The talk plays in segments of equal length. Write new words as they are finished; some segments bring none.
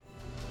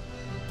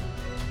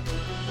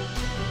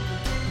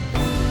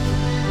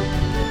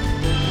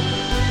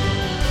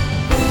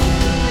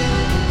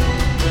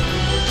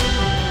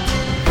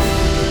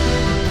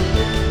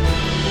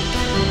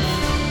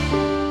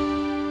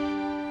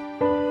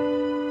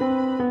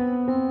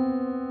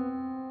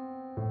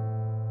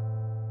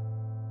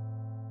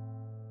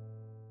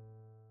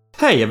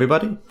Hey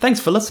everybody, thanks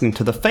for listening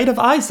to The Fate of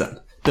Maizin.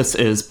 This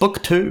is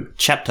Book 2,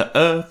 Chapter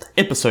Earth,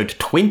 Episode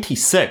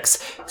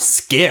 26,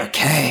 Scare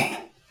King.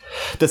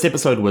 This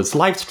episode was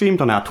live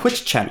streamed on our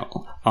Twitch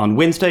channel on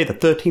Wednesday the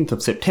 13th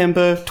of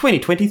September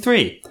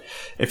 2023.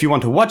 If you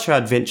want to watch our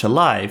adventure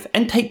live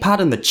and take part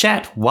in the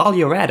chat while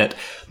you're at it,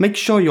 make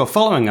sure you're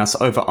following us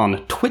over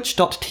on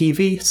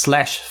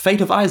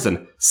twitch.tv/Fate of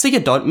Maizin so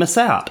you don't miss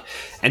out.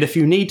 And if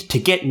you need to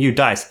get new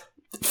dice,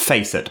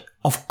 face it,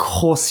 of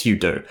course you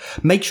do.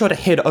 Make sure to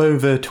head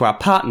over to our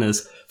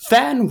partners,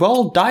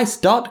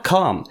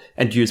 fanrolldice.com,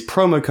 and use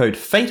promo code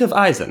Fate of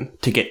Maizin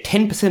to get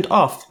 10%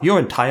 off your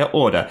entire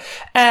order.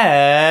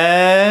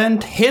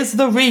 And here's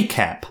the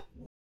recap.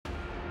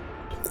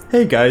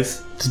 Hey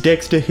guys, it's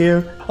Dexter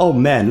here. Oh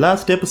man,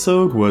 last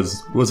episode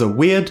was a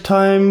weird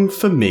time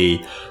for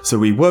me. So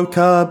we woke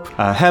up,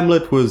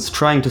 Hamlet was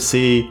trying to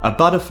see a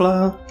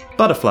butterfly,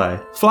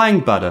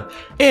 flying butter.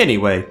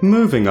 Anyway,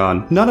 moving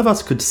on. None of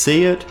us could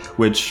see it,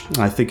 which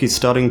I think is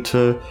starting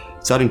to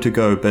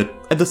go, but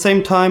at the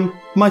same time,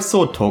 my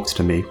sword talks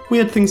to me.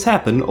 Weird things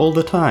happen all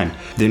the time.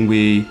 Then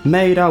we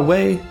made our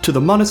way to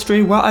the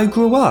monastery where I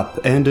grew up,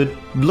 and it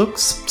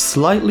looks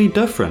slightly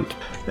different.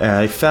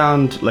 I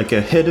found like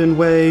a hidden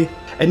way,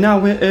 and now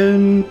we're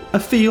in a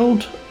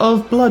field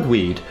of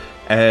bloodweed.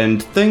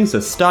 And things are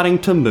starting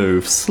to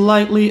move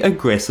slightly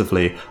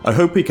aggressively. I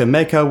hope we can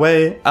make our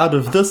way out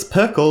of this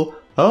pickle.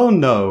 Oh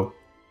no.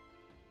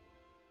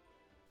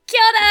 Kia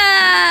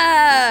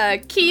ora!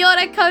 Kia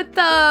ora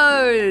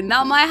koutou!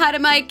 Nā mai haere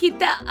mai ki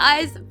te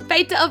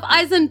Fate of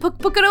Maizin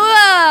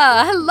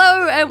Pukarua!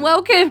 Hello and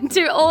welcome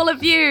to all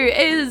of you.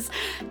 Is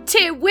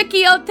Te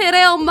Wiki o Te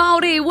Reo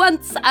Māori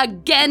once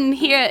again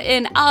here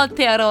in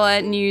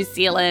Aotearoa, New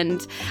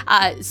Zealand.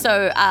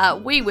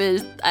 We were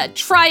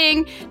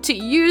trying to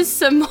use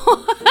some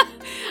more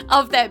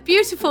of that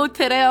beautiful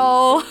Te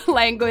Reo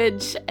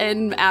language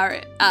in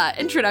our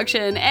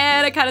introduction,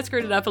 and I kind of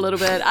screwed it up a little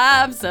bit.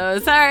 I'm so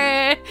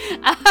sorry,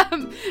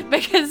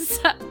 because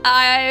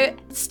I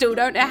still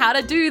don't know how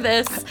to do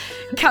this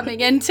coming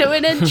into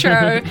an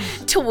intro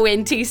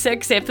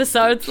 26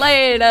 episodes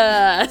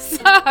later.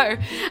 So,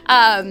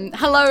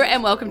 hello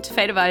and welcome to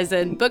Fate of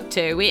Maizin Book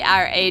 2. We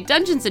are a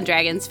Dungeons &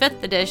 Dragons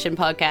 5th edition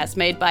podcast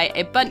made by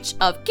a bunch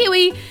of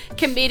Kiwi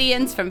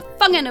comedians from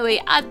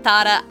Whanganui,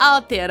 Atara,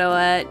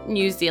 Aotearoa,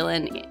 New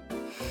Zealand.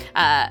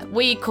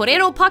 We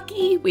korero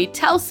paki, we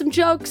tell some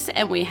jokes,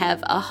 and we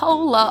have a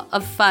whole lot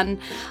of fun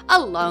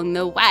along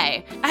the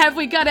way. Have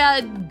we got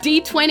our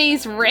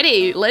D20s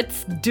ready?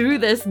 Let's do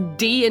this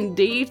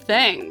D&D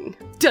thing.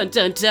 Dun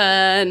dun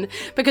dun!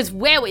 Because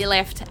where we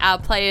left our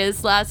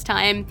players last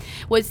time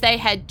was they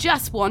had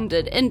just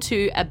wandered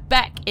into a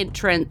back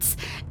entrance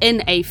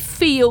in a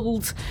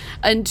field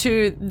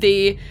into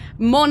the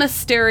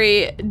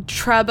Monastery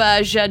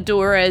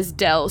Trabajadores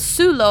del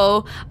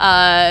Sulo,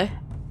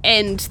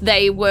 and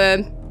they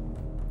were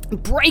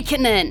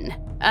breaking in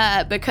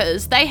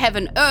because they have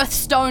an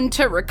Earthstone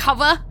to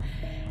recover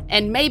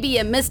and maybe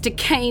a Mr.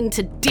 Kane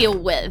to deal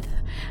with.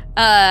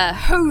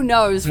 Who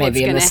knows what's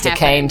going to happen. Maybe a Mr.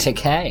 Kane to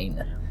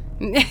Kane.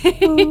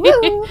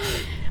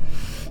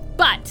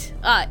 But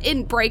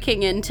in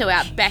breaking into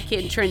our back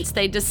entrance,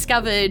 they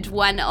discovered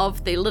one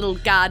of the little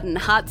garden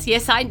huts.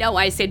 Yes, I know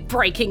I said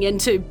breaking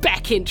into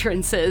back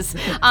entrances,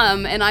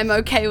 and I'm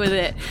okay with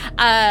it.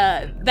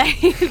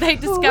 They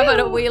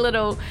discovered a wee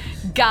little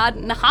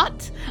garden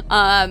hut,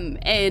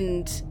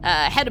 and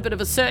had a bit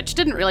of a search.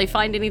 Didn't really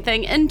find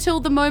anything until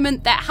the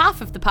moment that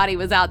half of the party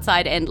was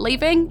outside and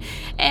leaving,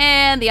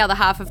 and the other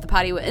half of the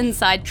party were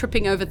inside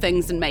tripping over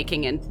things and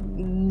making a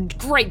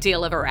great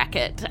deal of a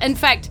racket. In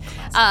fact,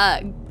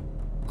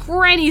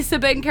 Granny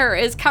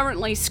Sabinka is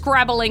currently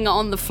scrabbling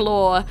on the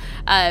floor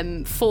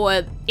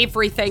for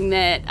everything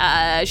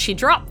that she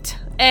dropped,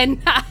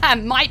 and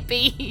might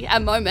be a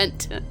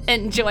moment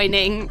in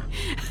joining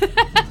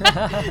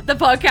the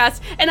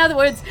podcast. In other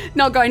words,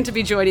 not going to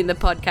be joining the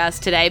podcast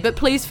today, but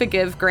please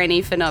forgive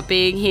Granny for not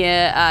being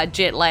here.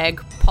 Jet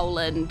lag,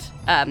 Poland,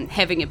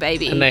 having a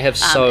baby. And they have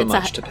so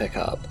much to pick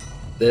up.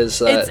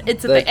 There's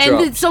it's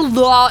a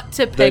lot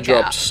to pick up. They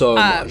dropped so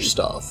much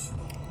stuff.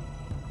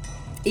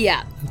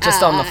 Yeah.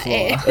 Just on the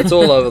floor. It's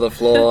all over the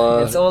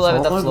floor. It's all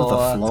over the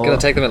floor. It's going to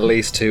take them at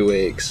least 2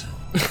 weeks.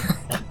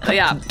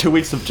 Yeah. 2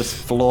 weeks of just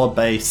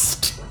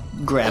floor-based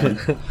grabbing.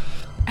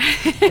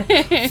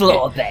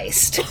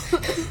 Floor-based.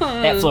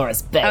 That floor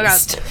is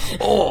based. Okay.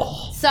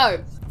 Oh.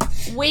 So,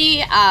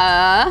 we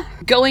are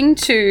going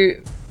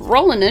to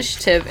roll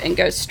initiative and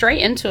go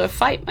straight into a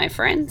fight, my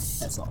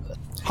friends. That's not good.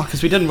 Oh,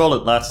 because we didn't roll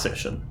it last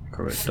session.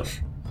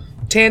 Correct.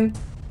 10.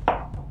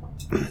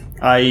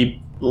 I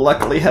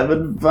luckily have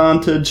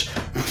advantage.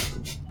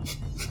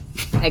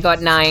 I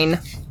got 9.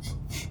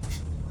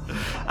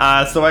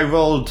 So I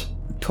rolled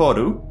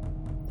Toru.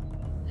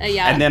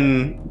 Yeah. And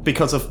then,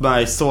 because of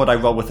my sword, I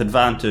rolled with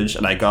advantage,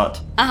 and I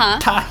got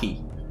Tahi.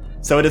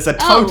 So it is a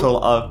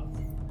total of...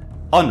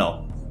 Oh,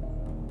 no.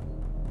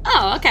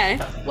 Oh, okay.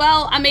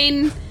 Well, I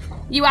mean,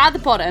 you are the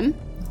bottom.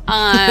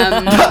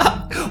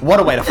 What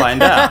a way to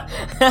find out.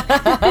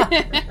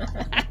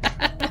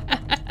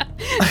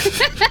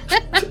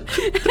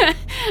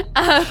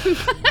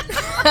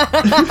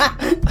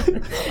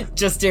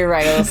 Just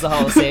derails the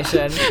whole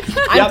session.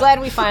 I'm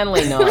glad we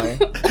finally know.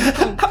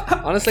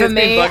 Honestly, it's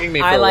been bugging me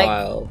for a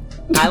while.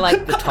 I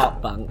like the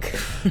top bunk.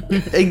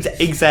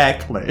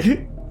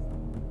 Exactly.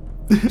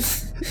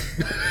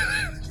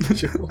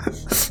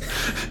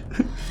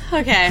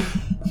 Okay.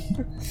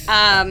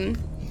 And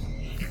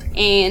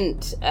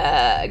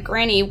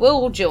Granny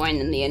will join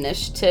in the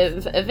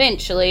initiative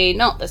eventually,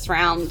 not this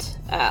round,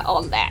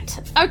 on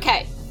that.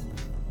 Okay.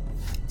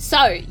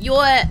 So,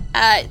 your,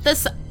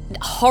 this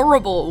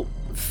horrible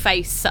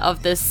face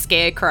of this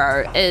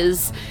scarecrow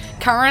is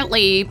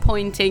currently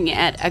pointing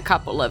at a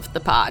couple of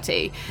the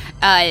party.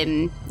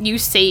 You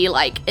see,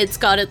 like, it's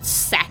got its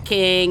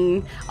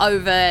sacking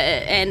over,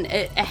 and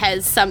it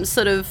has some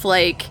sort of,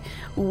 like,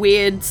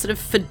 weird sort of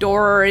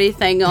fedora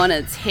thing on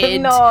its head.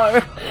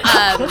 No.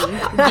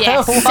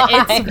 Yes,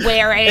 it's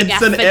wearing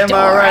It's a an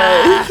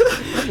fedora.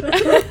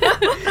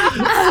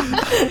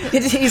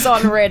 He's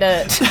on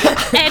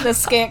Reddit. And the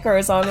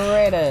scarecrow's on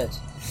Reddit.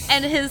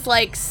 And his,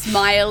 like,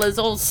 smile is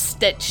all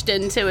stitched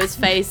into his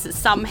face.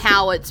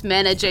 Somehow it's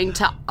managing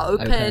to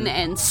open.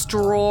 And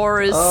straw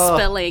is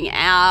spilling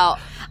out.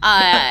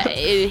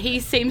 He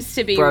seems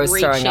to be Bro's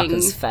reaching throwing up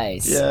his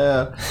face.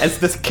 Yeah. As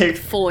this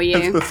for you.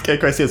 As the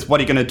scarecrow says,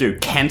 what are you going to do?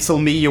 Cancel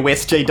me, you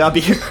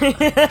SJW?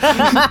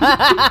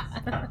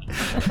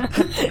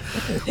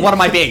 What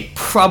am I being?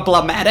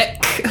 Problematic?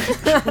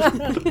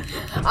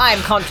 I'm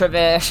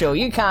controversial.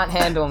 You can't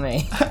handle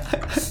me.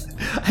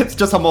 It's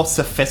just a more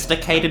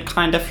sophisticated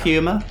kind of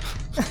humor.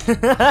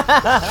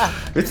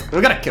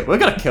 We're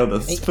gonna kill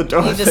this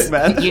fedora thing,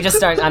 man. You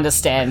just don't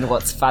understand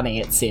what's funny,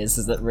 it says,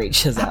 as it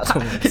reaches out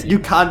towards you. You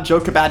can't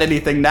joke about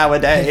anything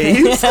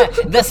nowadays.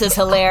 This is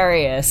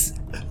hilarious.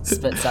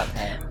 Spits up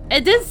there.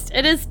 It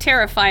is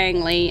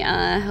terrifyingly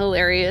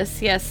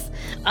hilarious, yes.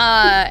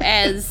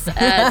 As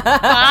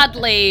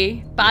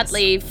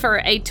Bardley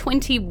for a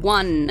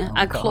 21,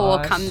 a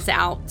claw comes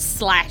out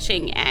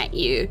slashing at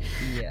you.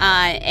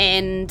 Yeah.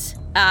 And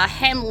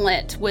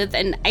Hamlet with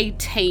an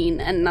 18,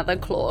 another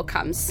claw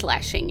comes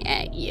slashing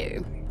at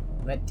you.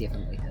 That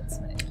definitely hits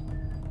me.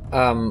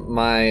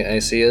 My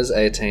AC is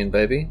 18,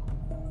 baby.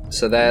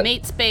 So that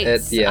meets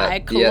beats. I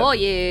claw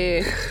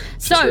you.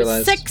 So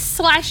realized. 6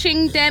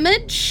 slashing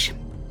damage.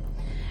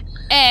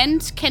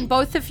 And can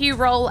both of you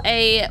roll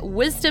a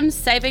wisdom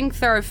saving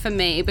throw for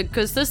me,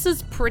 because this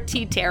is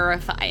pretty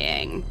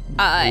terrifying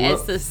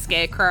as the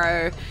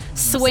scarecrow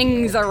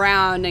swings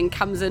around and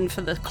comes in for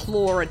the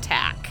claw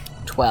attack.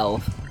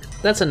 12.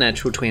 That's a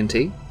natural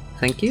 20.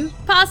 Thank you.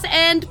 Pass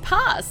and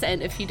pass.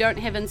 And if you don't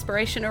have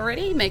inspiration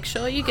already, make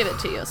sure you give it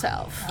to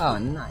yourself. Oh,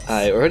 nice.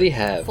 I already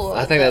have. For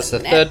I think that's the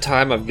the third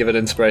time I've given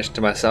inspiration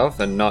to myself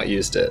and not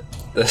used it.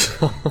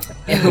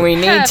 We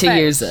need to Perfect.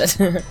 use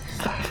it.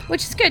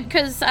 Which is good,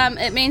 because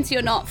it means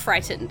you're not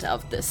frightened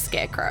of this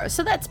scarecrow.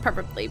 So that's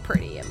probably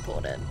pretty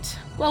important.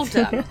 Well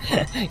done.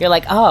 You're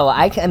like, oh,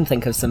 I can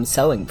think of some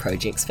sewing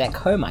projects back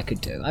home I could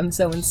do. I'm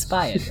so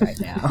inspired right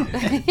now.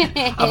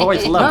 I've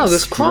always loved Wow,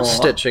 this straw.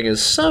 cross-stitching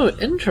is so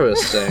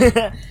interesting.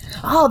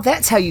 Oh,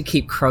 that's how you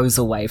keep crows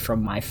away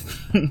from my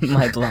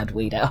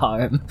bloodweed at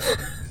home.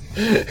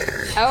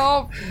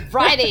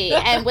 Alrighty,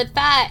 and with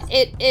that,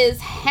 it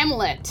is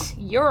Hamlet.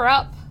 You're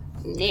up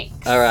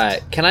next.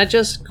 Alright, can I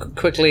just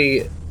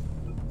quickly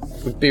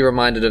be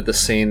reminded of the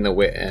scene that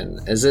we're in?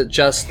 Is it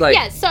just like...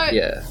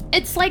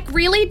 It's like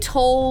really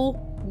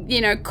tall,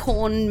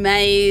 corn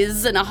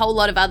maze and a whole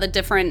lot of other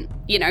different,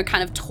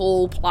 kind of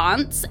tall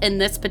plants in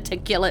this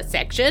particular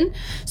section.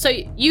 So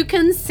you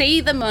can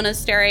see the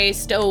monastery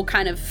still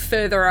kind of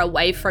further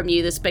away from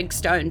you, this big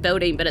stone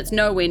building, but it's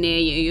nowhere near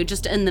you. You're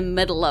just in the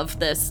middle of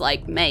this,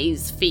 like,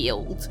 maze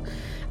field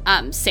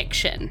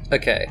section.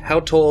 Okay, how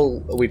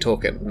tall are we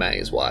talking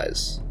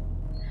maze-wise?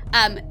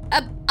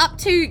 Up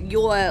to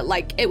your,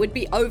 like, it would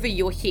be over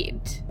your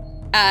head.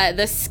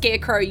 The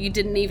scarecrow you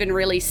didn't even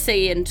really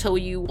see until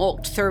you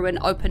walked through and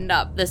opened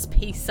up this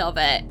piece of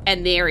it,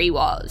 and there he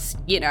was,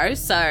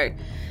 so,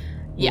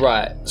 yeah.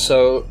 Right,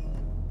 so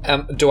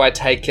do I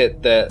take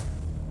it that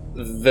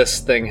this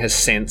thing has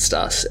sensed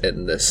us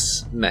in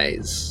this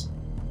maze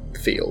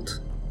field?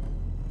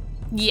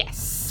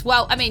 Yes.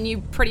 Well, I mean, you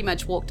pretty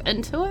much walked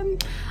into him.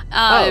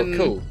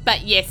 Cool.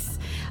 But yes,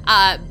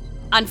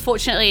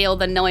 unfortunately, all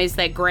the noise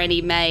that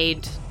Granny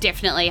made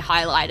definitely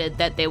highlighted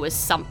that there was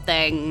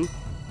something,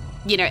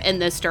 in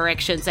this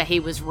direction, so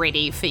he was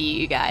ready for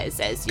you guys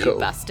as you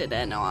busted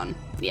in on.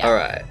 Yeah. All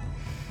right.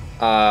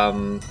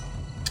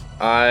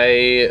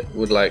 I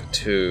would like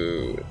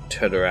to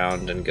turn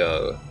around and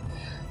go,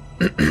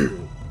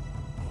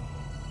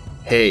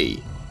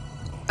 hey,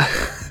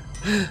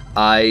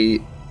 I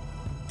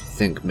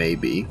think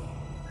maybe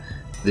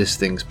this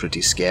thing's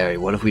pretty scary.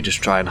 What if we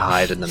just try and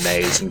hide in the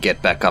maze and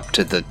get back up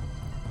to the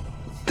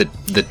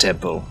the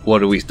temple. What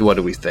do we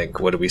think?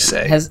 What do we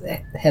say?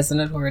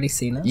 Hasn't it already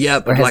seen us? Yeah,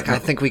 but I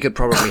think we could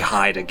probably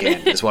hide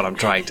again. Is what I'm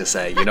trying to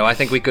say. I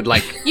think we could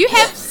You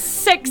have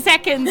 6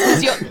 seconds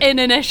because you're in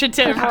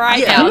initiative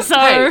right now. So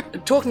hey,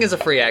 talking is a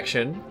free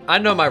action. I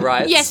know my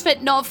rights. yes,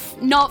 but not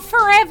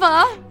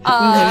forever.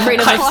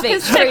 Freedom of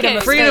speech.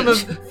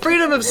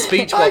 Freedom of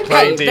speech while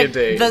playing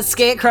D&D. The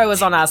scarecrow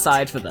is on our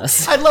side for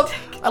this. I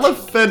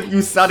love Finn,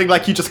 you sounding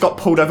like you just got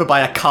pulled over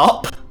by a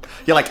cop.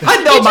 You're like, I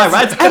know my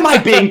rights. Am I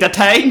being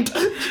detained?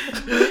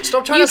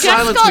 Stop trying to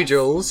silence me,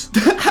 Jules.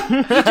 You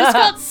just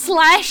got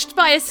slashed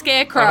by a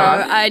scarecrow,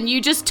 and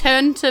you just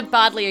turn to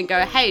Bardley and go,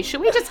 "Hey, should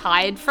we just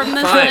hide from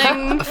this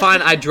thing?"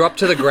 Fine. I drop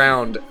to the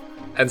ground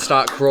and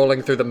start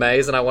crawling through the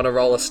maze, and I want to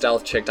roll a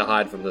stealth check to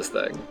hide from this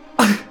thing.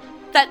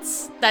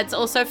 That's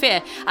also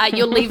fair.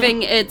 You're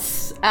leaving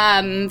its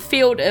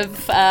field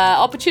of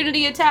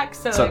opportunity attack,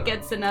 so it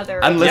gets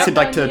another. Unless you'd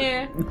like to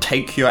here.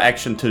 take your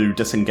action to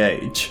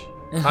disengage.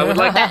 I would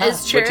like That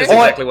is true. Which is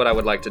exactly what I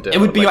would like to do. It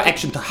would be your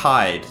action to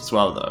hide as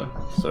well, though.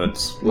 So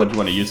it's what do you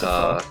want to use it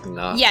for?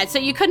 No. Yeah, so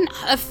you couldn't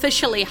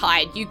officially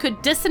hide. You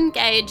could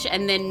disengage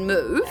and then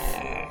move.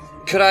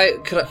 Could I?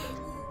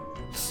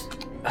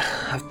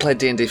 I've played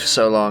D&D for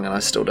so long, and I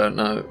still don't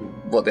know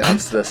what the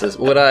answer to this is.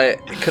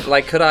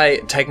 Could I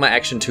take my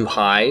action to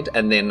hide,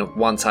 and then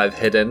once I've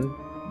hidden,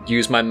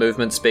 use my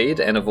movement speed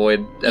and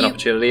avoid an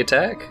opportunity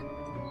attack?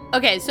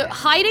 Okay, so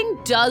hiding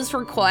does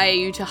require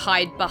you to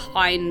hide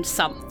behind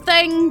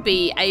something,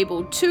 be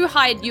able to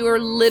hide. You are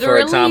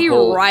literally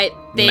example, right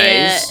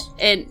there, maze.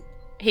 and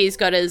he's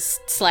got his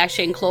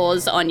slashing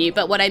claws on you.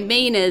 But what I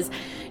mean is,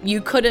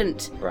 you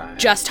couldn't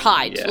just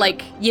hide. Yeah.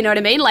 Like, you know what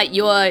I mean? Like,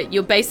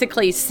 you're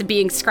basically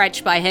being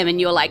scratched by him, and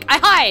you're like, I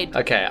hide!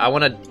 Okay, I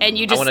want to... And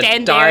you just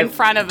stand there in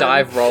front of him.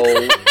 Dive roll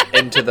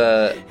into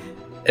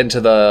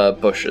the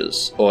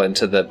bushes, or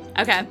into the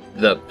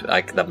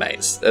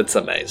maze. It's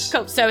a maze.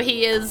 Cool, so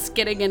he is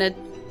getting an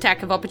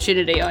attack of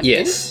opportunity on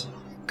Yes. you.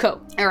 Cool.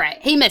 Alright,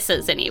 he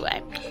misses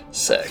anyway.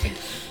 Sick.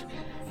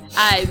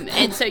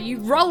 And so you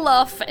roll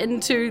off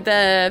into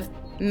the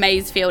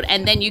maze field,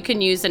 and then you can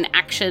use an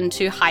action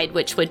to hide,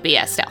 which would be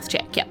a stealth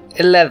check. Yep.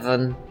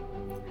 11.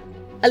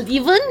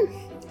 11?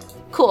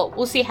 Cool.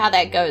 We'll see how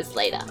that goes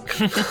later.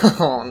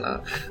 Oh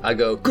no. I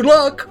go, good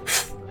luck!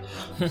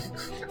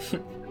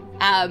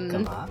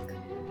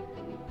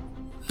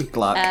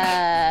 Gluck.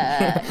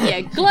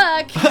 Yeah,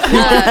 Gluck.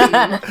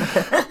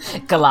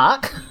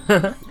 Galak.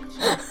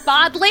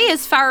 Bardley,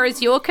 as far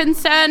as you're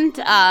concerned,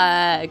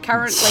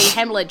 currently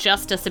Hamlet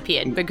just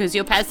disappeared because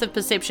your passive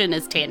perception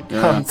is 10.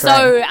 Yeah.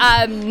 So,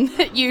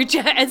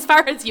 as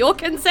far as you're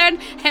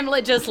concerned,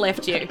 Hamlet just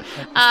left you.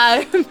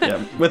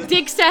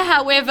 Dexter,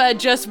 however,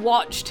 just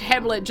watched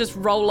Hamlet just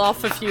roll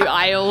off a few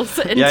aisles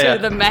into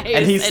the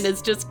maze and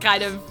is just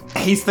kind of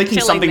he's thinking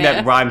something there.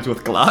 that rhymes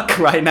with Gluck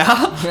right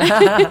now.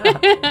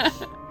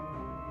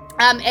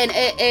 And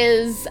it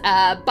is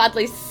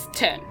Bardley's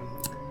turn.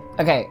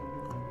 Okay,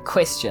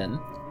 question.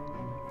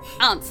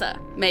 Answer,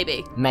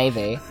 maybe.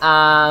 Maybe.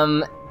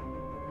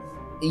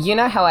 You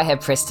know how I have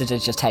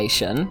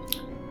prestidigitation?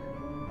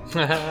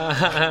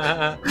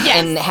 Yes.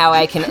 And how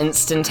I can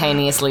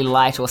instantaneously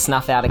light or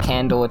snuff out a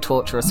candle or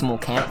torch or a small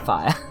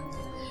campfire?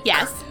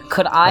 Yes.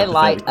 Could I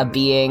light a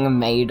being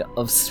made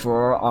of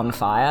straw on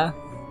fire?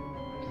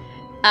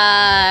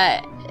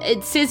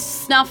 It says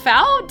snuff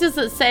out? Does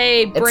it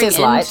say bring says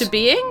light. into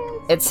being?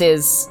 It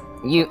says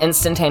you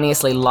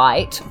instantaneously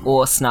light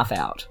or snuff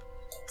out.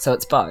 So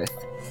it's both.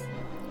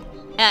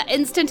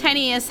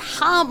 Instantaneous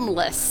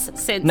harmless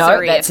sensory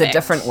No, that's effect. a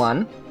different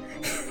one.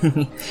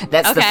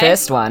 That's the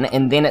first one,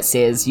 and then it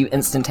says you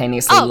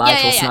instantaneously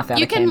light or snuff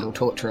out a candle,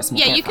 torch, or a small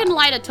campfire. you can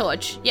light a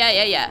torch.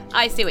 Yeah.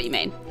 I see what you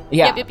mean.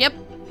 Yeah. Yep.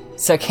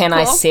 So can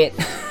I set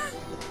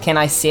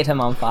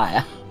him on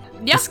fire?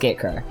 Yeah. The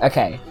scarecrow.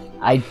 Okay.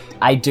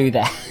 I do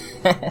that.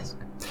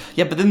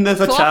 Yeah, but then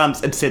there's a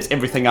chance it sets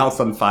everything else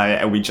on fire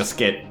and we just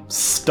get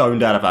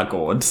stoned out of our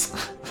gourds.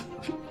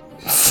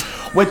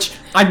 Which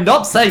I'm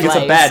not saying is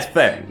a bad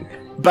thing,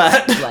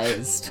 but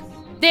Blazed.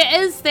 There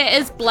is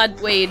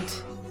bloodweed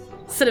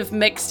sort of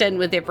mixed in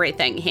with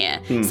everything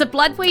here. So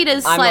bloodweed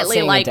is I'm not slightly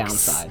seeing a like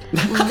downside.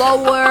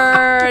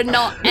 lower,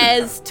 not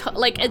as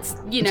like it's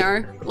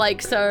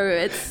so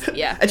it's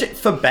Actually,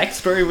 for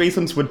backstory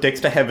reasons, would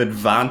Dexter have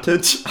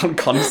advantage on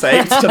con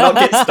saves to not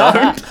get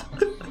stoned?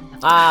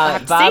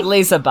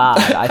 Bardley's a bard.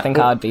 I think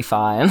I'd be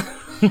fine.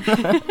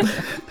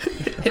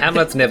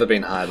 Hamlet's never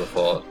been high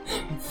before.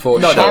 For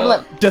sure.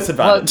 Hamlet,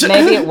 Disadvantage.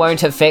 Well, maybe it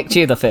won't affect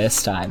you the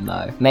first time,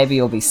 though. Maybe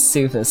you'll be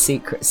super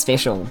secret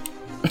special.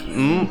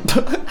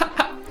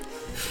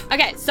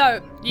 Okay,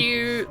 so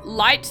you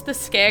light the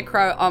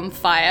scarecrow on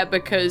fire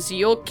because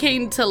you're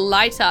keen to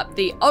light up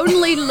the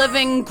only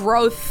living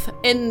growth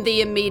in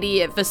the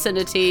immediate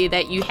vicinity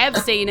that you have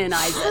seen in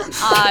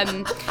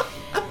Maizin.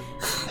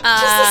 Just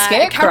a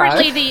scarecrow.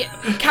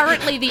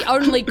 Currently the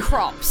only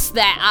crops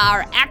that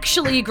are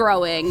actually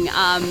growing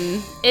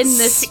in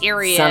this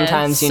area.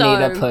 Sometimes you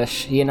need a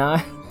push, you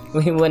know?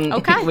 We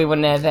wouldn't we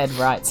wouldn't have had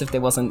rights if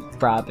there wasn't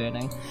bra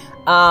burning.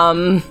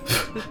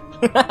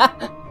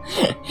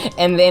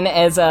 And then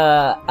as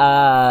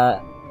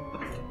a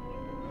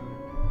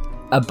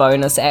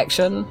bonus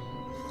action,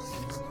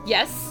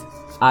 Yes.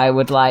 I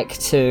would like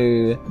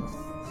to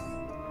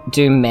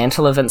do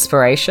Mantle of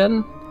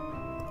Inspiration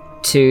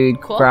to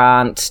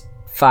grant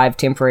 5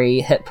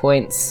 temporary hit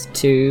points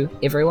to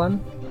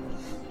everyone.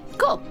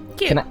 Cool.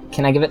 Cute.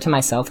 Can I give it to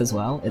myself as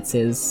well? It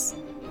says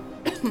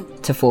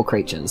to 4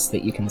 creatures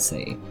that you can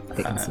see.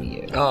 That can see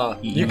you. Oh,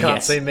 you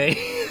can't see me.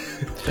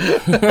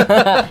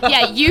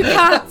 Yeah, you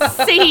can't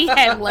see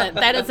Hamlet.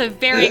 That is a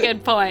very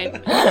good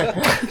point.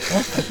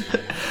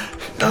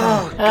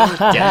 Oh,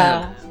 God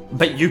damn.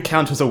 But you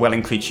count as a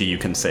willing creature you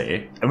can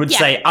see. I would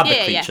say other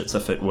creatures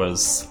if it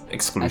was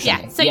exclusion.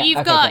 Yeah, so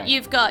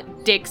you've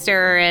got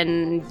Dexter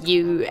and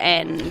you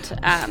and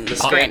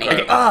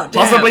Granny.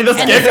 Possibly the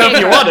scarecrow if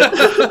you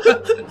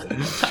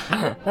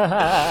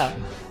wanted.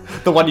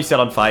 The one you set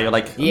on fire, you're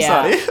like, I'm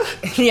sorry.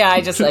 Yeah,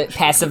 I just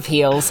passive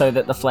heal so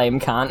that the flame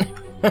can't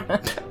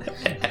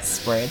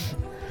spread.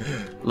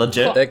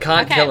 Legit. It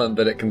can't kill him,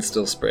 but it can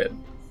still spread.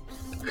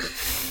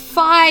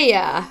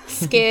 Fire.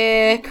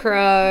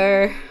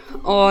 Scarecrow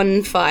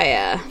on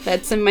fire.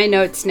 That's in my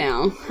notes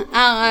now.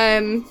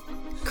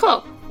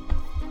 Cool.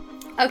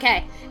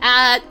 Okay.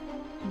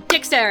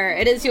 Dexter,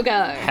 it is your go.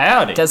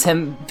 Howdy. Does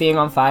him being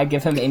on fire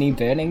give him any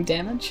burning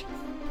damage?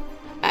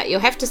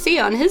 You'll have to see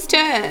on his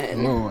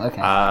turn. Oh,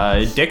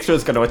 okay. Dexter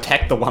is going to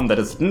attack the one that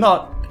is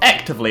not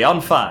actively on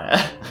fire.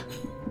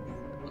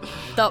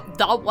 The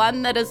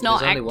one that is not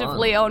There's only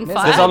actively one. on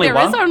fire. There's only There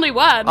one? is only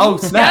one. Oh,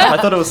 snap. I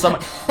thought it was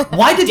someone.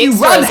 Why did you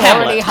Dexter run, is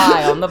already Hamlet?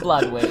 high on the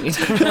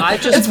bloodweed.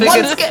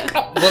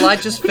 I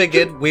just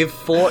figured we've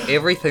fought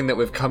everything that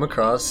we've come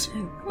across. It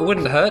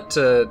wouldn't hurt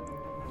to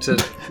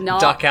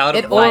duck out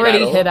of It the already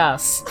battle. hit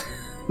us.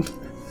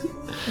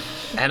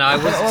 And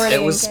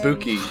it was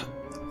spooky.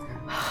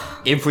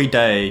 Every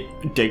day,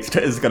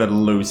 Dexter is going to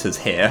lose his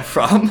hair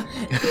from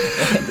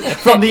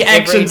the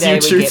actions you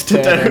choose to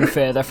further do. and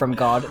further from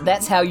God.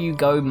 That's how you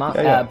go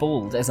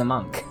bald as a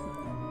monk.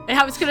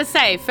 I was going to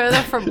say,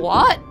 further from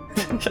what?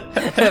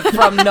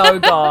 From no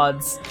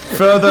gods.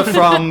 Further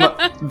from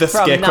the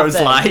scarecrow's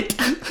nothing. light.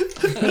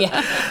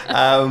 Yeah.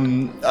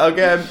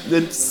 Okay,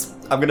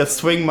 I'm going to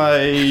swing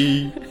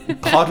my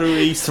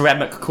pottery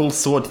ceramic cool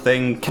sword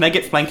thing. Can I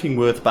get flanking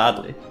with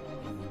Bardley?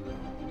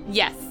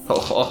 Yes.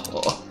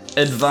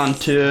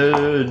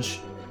 Advantage.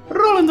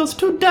 Rolling those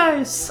 2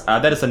 dice.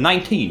 That is a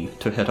 19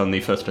 to hit on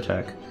the first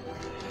attack.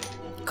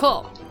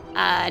 Cool.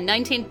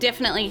 19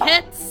 definitely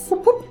hits.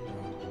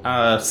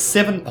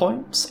 7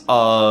 points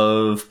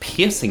of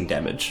piercing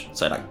damage.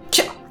 So like,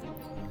 cha!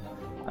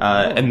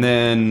 And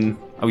then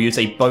I'll use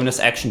a bonus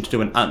action to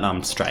do an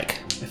unarmed strike,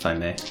 if I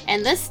may.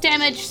 And this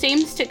damage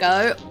seems to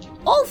go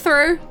all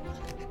through.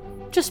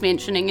 Just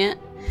mentioning it.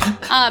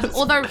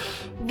 Although,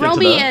 roll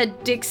me a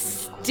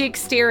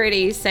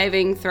dexterity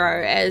saving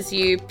throw as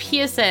you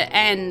pierce it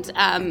and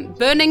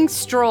burning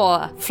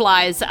straw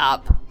flies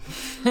up.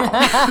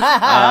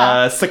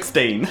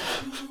 16.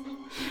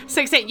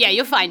 16, yeah,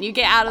 you're fine. You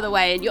get out of the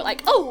way and you're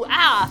like,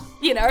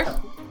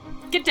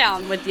 get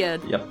down with your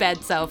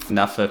bad self.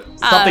 Now for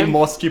something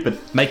more stupid,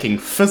 making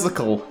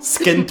physical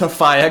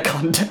skin-to-fire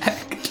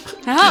contact.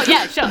 Oh,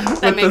 yeah, sure.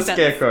 That with makes the sense.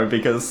 scarecrow,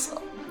 because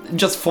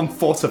just from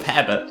force of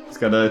habit, it's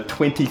got a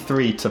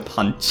 23 to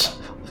punch.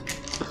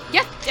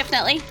 Yeah,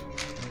 definitely.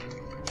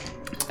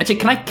 Actually,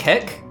 can I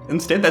kick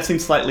instead? That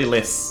seems slightly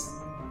less.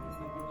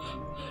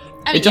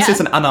 It just says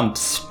an unarmed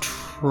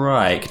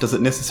strike. Does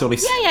it necessarily...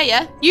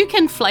 Yeah. You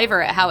can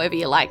flavor it however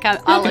you like.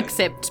 I'll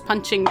accept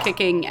punching,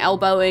 kicking,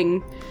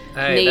 elbowing,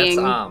 Hey, kneeing.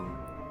 that's arm.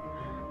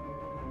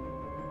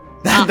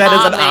 That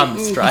is an arming.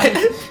 armed strike.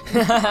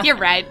 You're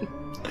right.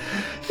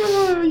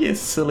 Oh, you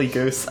silly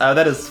goose.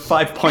 That is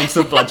 5 points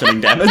of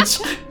bludgeoning damage.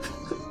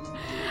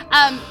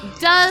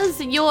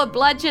 Does your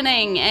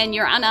bludgeoning and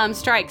your unarmed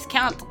strikes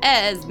count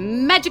as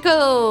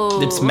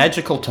magical? It's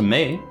magical to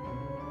me.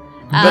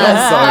 But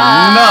also,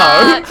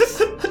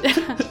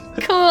 no.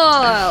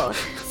 Cool.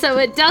 So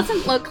it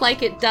doesn't look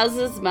like it does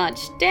as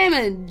much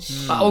damage.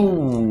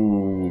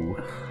 Oh.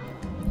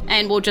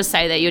 And we'll just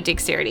say that your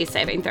dexterity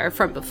saving throw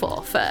from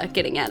before for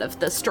getting out of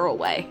the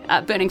strawway,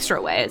 burning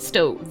strawway, is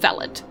still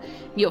valid.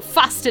 You're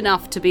fast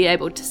enough to be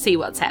able to see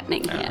what's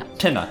happening here.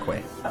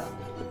 Tenakwe.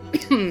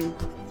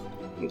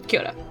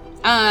 Kia ora.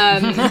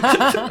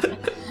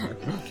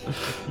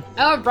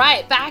 All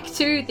right, back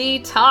to the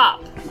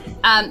top.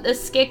 The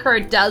scarecrow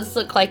does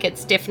look like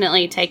it's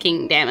definitely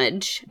taking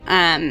damage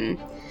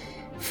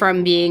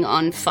from being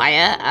on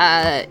fire.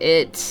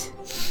 It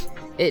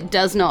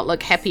does not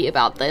look happy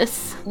about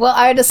this. Well,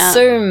 I'd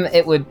assume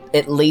it would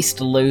at least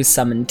lose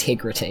some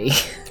integrity.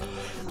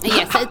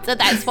 Yes,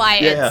 that's why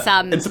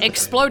it's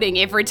exploding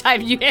every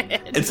time you hit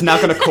it. It's now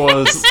going to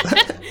cause...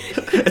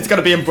 it's going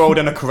to be embroiled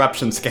in a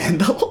corruption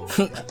scandal.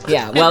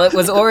 Yeah, well, it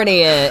was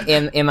already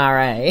an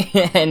MRA,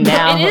 and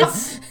now... It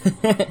is...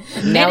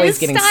 now he's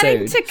getting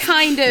starting sued. to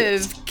kind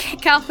of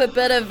kick up a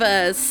bit of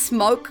a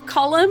smoke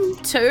column,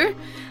 too.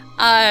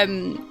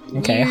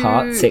 Okay,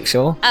 hot,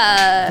 sexual.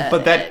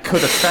 But that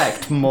could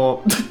attract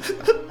more...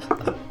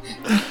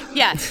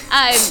 Yeah.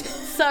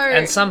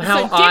 And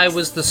somehow I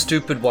was the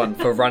stupid one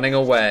for running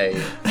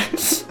away.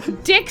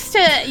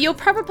 Dexter, you're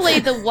probably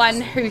the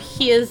one who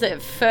hears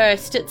it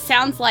first. It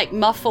sounds like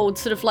muffled,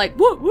 sort of like,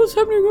 what's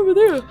happening over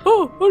there?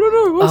 Oh, I don't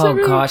know. What's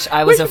happening? Gosh,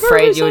 I was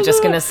afraid you were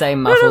just going to say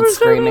muffled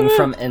screaming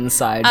from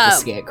inside the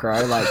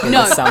scarecrow, like there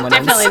was someone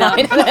definitely inside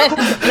of it. And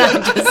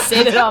I just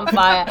set it on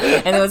fire,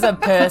 and there was a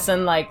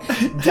person like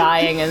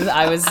dying, and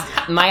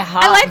my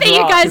heart I like that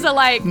dropped. you guys are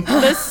like,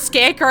 this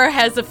scarecrow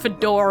has a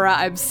fedora.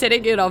 I'm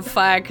setting it on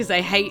fire because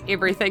I hate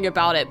everything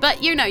about it.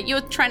 But,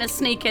 you're trying to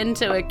sneak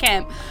into a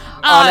camp.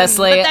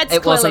 Honestly, but that's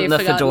it wasn't the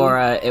clearly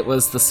fedora, it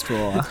was the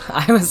straw.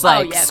 I was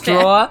like,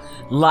 straw,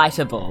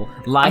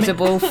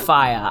 lightable,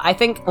 fire. I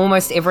think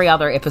almost every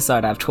other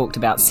episode I've talked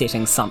about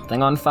setting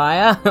something on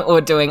fire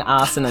or doing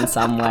arson in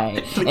some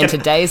way. And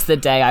today's the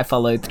day I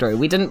followed through.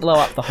 We didn't blow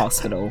up the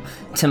hospital,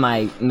 to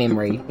my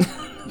memory.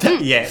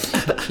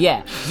 Yet.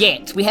 Yeah,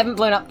 yet. We haven't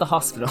blown up the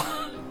hospital.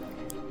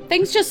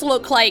 Things just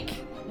look like,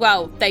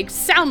 well, they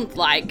sound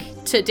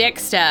like, to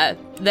Dexter,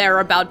 they're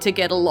about to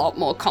get a lot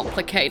more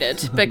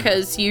complicated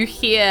because you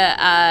hear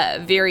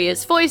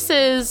various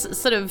voices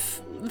sort of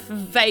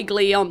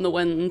vaguely on the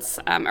winds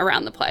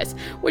around the place,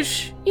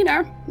 which,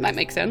 might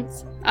make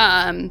sense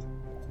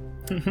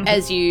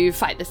as you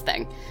fight this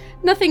thing.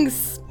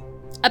 Nothing's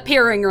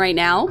appearing right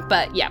now,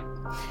 but yeah.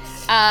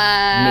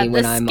 Me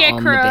when I'm on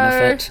the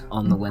benefit,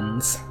 on the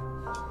winds.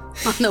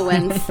 On the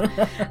winds.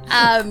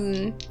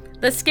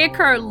 The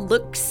scarecrow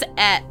looks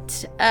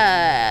at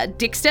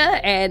Dexter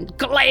and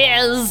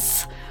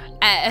glares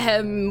at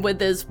him with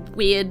his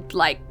weird,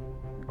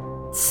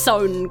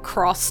 sewn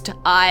crossed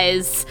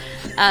eyes.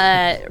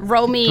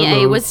 Roll me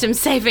a wisdom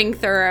saving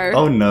throw.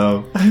 Oh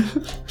no.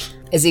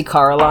 Is he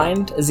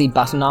Coralined? Is he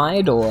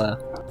button-eyed, or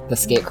the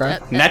scarecrow?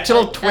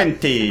 Natural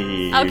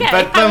 20. Okay,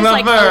 But I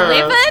was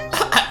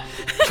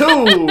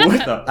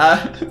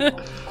 11? 2.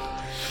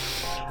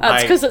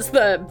 That's because it's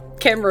the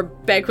camera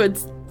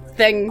backwards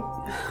thing.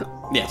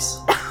 Yes.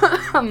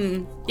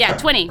 Yeah,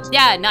 20.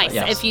 Yeah, nice.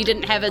 Yes. If you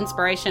didn't have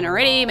inspiration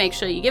already, make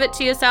sure you give it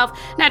to yourself.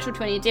 Natural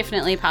 20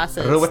 definitely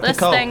passes. This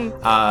Critical. thing.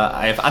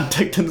 I have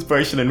unticked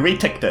inspiration and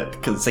reticked it,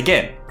 because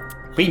again,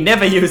 we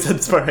never use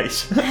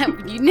inspiration.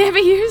 You never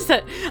use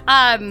it.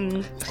 I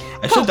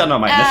should have done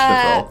on my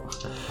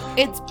initiative roll.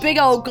 Its big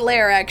old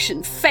glare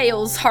action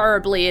fails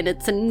horribly and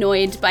it's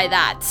annoyed by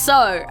that.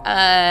 So,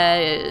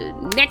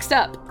 next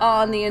up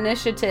on the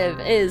initiative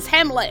is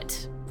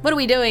Hamlet. What are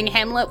we doing,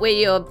 Hamlet, where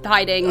you're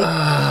hiding?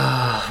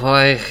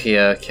 Why?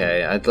 Yeah,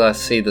 okay. I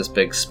see this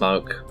big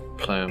smoke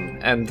plume,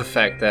 and the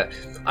fact that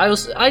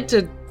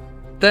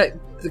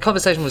the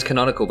conversation was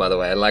canonical, by the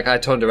way. I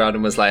turned around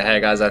and was like, "Hey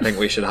guys, I think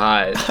we should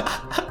hide."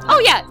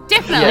 Oh yeah,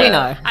 definitely. We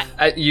know.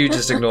 You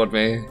just ignored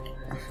me.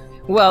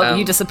 Well,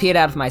 you disappeared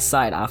out of my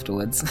sight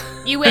afterwards.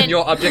 You went. And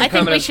your object I think we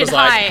permanence should was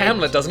like, hide.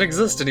 Hamlet doesn't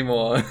exist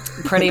anymore.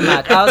 Pretty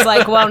much. I was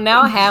like, well,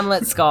 now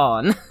Hamlet's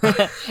gone.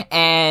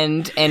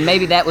 and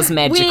maybe that was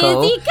magical.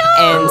 Where'd he go?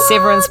 And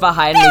Severin's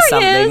behind me There he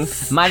something.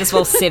 is. Might as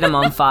well set him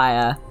on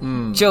fire.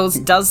 Jules,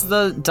 does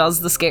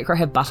the scarecrow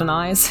have button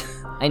eyes?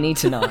 I need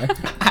to know.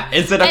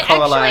 Is it a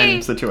Coraline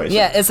actually- situation?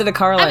 Yeah, is it a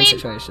Coraline I mean-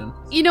 situation?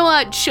 You know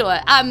what? Sure.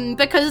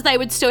 Because they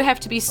would still have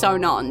to be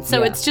sewn on, so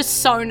Yeah. it's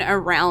just sewn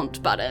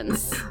around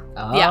buttons.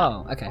 Oh,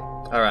 Yeah. okay.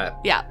 All right.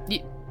 Yeah.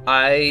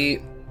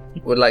 I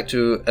would like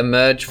to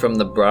emerge from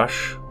the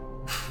brush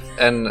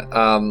and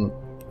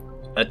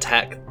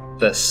attack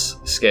this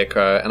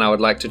scarecrow, and I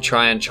would like to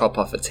try and chop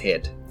off its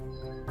head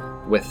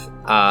with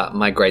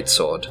my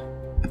greatsword.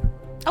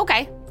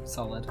 Okay.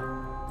 Solid.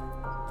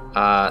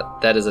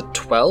 That is a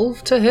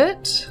 12 to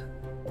hit.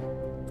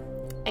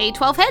 A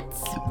 12 hits.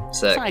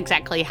 Sick. It's not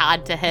exactly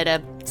hard to hit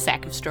a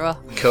sack of straw.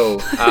 Cool.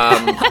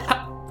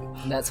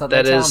 That's what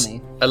That they tell is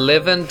me.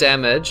 11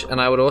 damage, and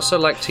I would also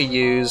like to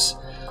use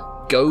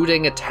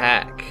Goading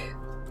Attack.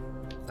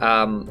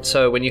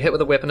 So when you hit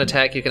with a weapon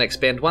attack, you can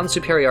expend one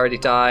superiority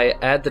die,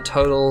 add the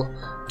total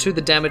to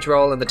the damage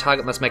roll, and the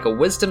target must make a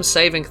wisdom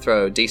saving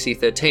throw, DC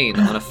 13.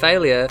 On a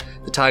failure,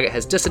 the target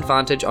has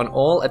disadvantage on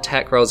all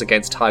attack rolls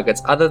against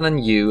targets other than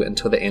you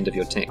until the end of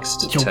your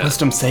next Your turn.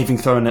 wisdom saving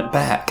throwing it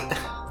back.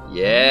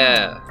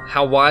 Yeah.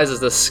 How wise is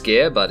this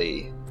scare,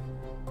 buddy?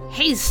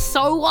 He's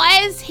so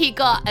wise, he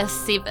got a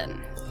 7.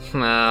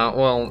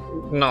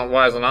 Well, not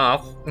wise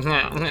enough.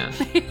 11.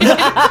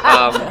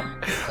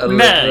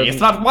 No, it's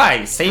not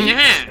wise, see?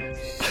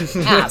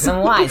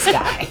 Some wise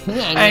guy.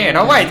 Hey,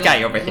 no wise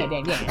guy over here.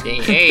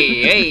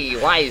 Hey,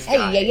 wise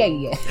guy.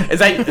 Is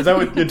that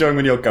what you're doing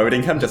when you're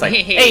goading him? Just like,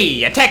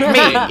 hey, attack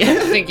me!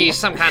 Think he's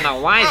some kind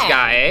of wise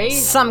guy, eh?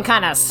 Some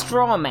kind of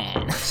straw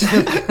man.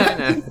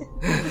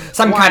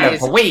 Some kind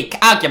of weak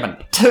argument.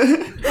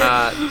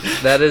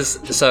 That is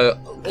so.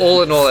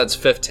 All in all, that's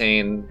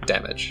 15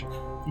 damage.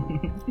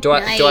 Do I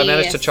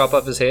manage to Nice. chop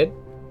off his head?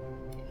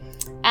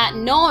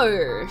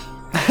 No.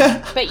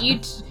 but you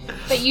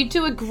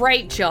do a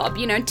great job.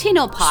 10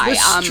 or pie. With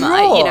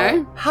straw?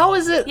 You How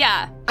is it?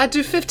 Yeah. I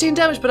do 15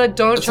 damage, but I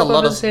don't That's chop a lot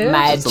off of his head.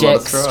 That's a lot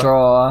Magic of straw.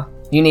 straw.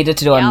 You needed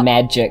to do a Yep.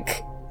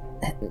 magic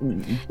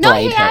No,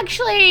 blade he hit.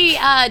 actually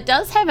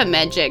does have a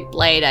magic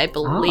blade, I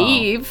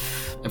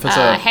believe. If it's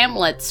a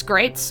Hamlet's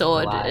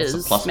greatsword Wow, it's a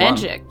is +1.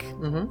 magic.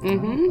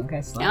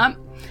 Okay, so Yep.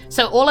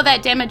 So all of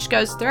that damage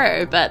goes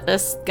through, but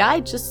this guy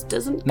just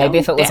doesn't. maybe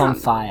if it was down. on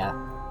fire.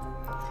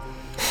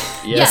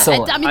 Yeah,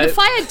 sword. I mean, the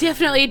fire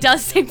definitely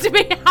does seem to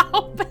be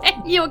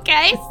helping your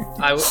case.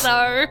 I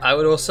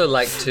would also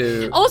like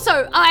to.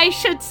 Also, I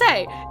should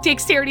say,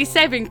 dexterity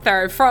saving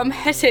throw from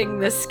hitting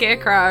the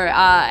scarecrow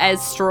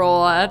as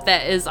straw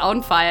that is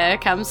on fire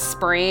comes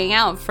spraying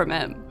out from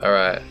him. All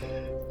right.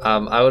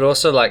 I would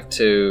also like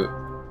to.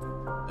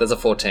 There's a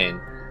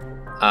 14.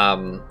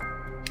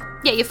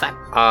 Yeah, you're fine.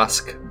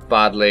 Ask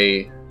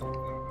Bardley.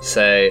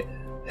 Say,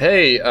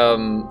 hey,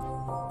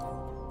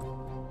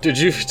 did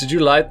you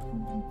light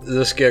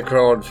the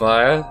scarecrow on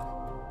fire?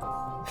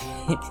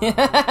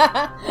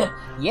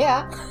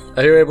 Yeah.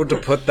 Are you able to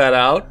put that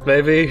out,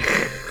 maybe?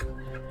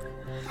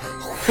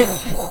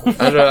 I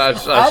don't know.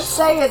 I'd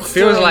say it's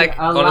feels doing like,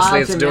 a honestly,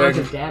 large it's amount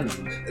doing- of damage.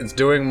 It's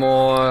doing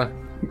more.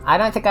 I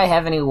don't think I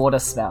have any water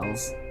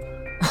spells.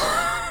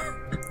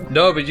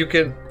 No, but you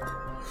can.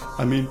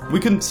 I mean, we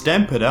can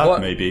stamp it out,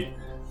 What? maybe.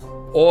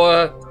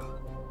 Or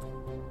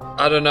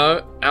I don't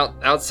know.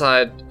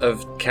 Outside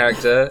of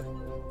character,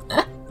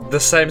 the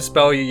same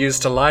spell you use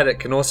to light it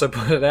can also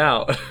put it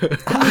out.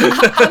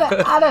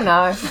 I don't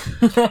know.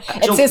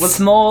 It says what's-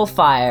 small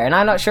fire, and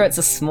I'm not sure it's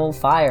a small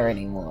fire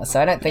anymore,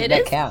 so I don't think It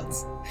that is.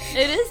 counts.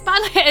 It is, but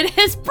it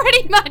is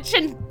pretty much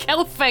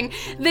engulfing.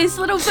 These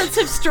little bits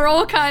of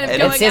straw kind of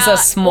going says out a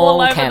small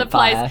all over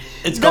campfire. the place.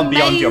 It's The gone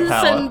beyond your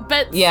power. Maizin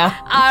bits Yeah.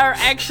 are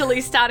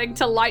actually starting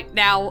to light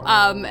now,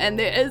 and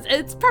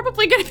it's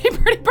probably going to be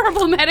pretty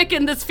problematic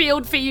in this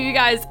field for you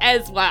guys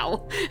as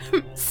well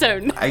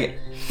soon.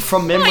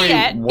 From memory,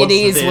 yet. was It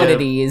is there, what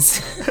it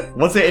is.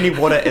 Was there any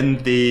water in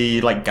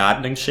the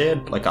gardening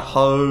shed? Like a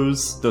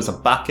hose? There was a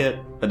bucket,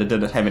 but it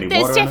didn't have any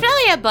There's water in it?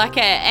 definitely a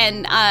bucket,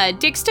 and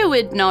Dexter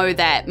would know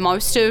that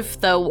most of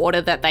the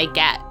water that they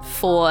get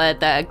for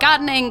the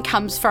gardening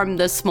comes from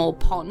the small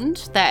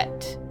pond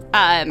that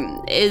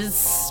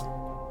is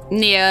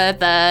near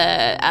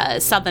the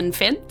southern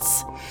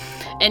fence,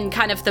 in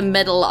kind of the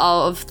middle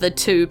of the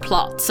two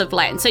plots of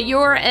land. So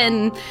you're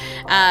in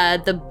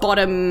the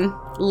bottom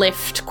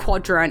left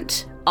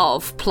quadrant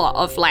of plot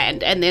of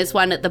land, and there's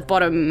one at the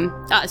bottom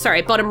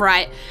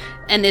right,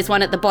 and there's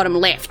one at the bottom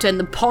left, and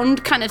the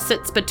pond kind of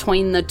sits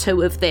between the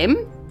two of them,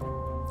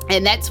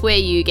 and that's where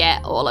you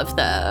get all of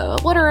the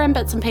water and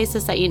bits and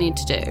pieces that you need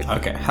to do.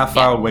 Okay, how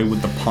far away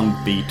would the pond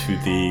be to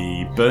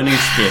the burning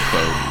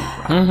scarecrow?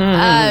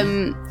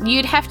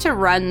 You'd have to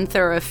run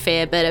through a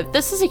fair bit of.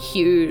 This is a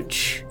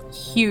huge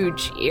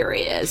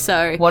area,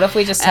 so What if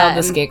we just tell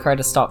the scarecrow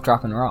to stop,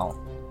 drop, and roll?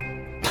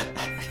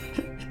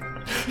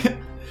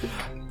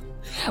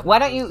 Why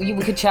don't we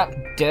could chuck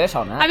dirt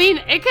on it? I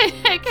mean,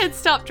 it could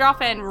stop,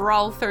 drop, and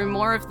roll through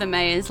more of the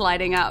maze,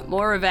 lighting up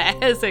more of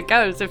it as it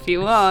goes if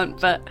you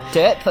want, but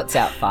Dirt puts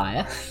out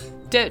fire.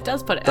 dirt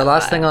does put it The out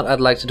last there. thing I'd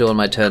like to do on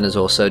my turn is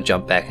also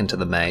jump back into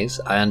the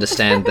maze. I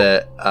understand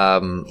that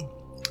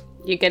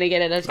You're gonna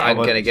get an attack. I'm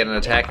going to get an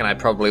attack, and I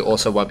probably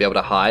also won't be able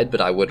to hide,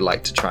 but I would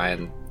like to try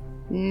and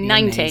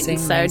 19, Amazing,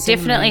 so amazing,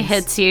 definitely amazing.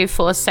 hits you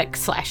for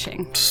 6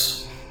 slashing.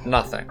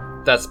 nothing.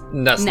 That's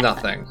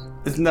nothing.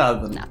 It's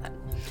nothing. Nothing.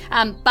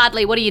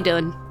 Bardley, what are you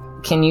doing?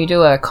 Can you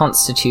do a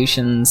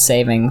Constitution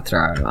saving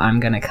throw? I'm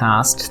gonna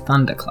cast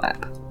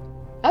Thunderclap.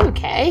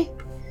 Okay.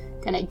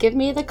 Gonna give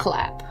me the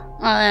clap.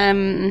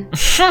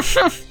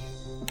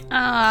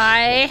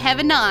 I have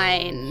a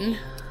 9.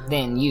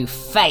 Then you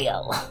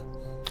fail.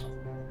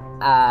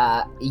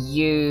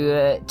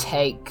 You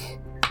take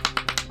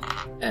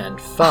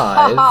And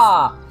 5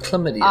 ha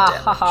chlamydia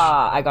damage.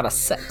 ha! I got a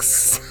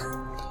 6.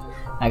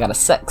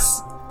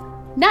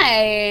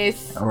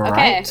 Nice.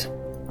 Right. Okay.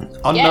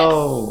 Oh Yes.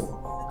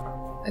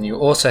 no! And you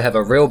also have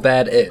a real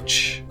bad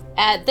itch.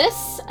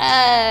 This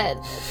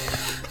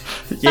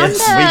Yes,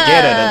 we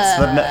get it.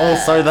 It's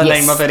also the Yes,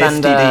 name of an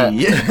thunder.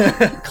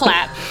 STD.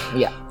 clap.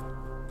 Yeah.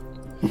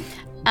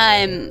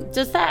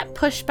 Does that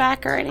push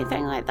back or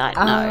anything like that?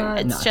 No,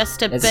 it's no.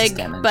 just a It's big just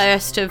damage.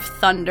 burst of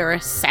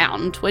thunderous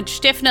sound,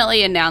 which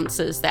definitely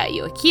announces that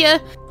you're here.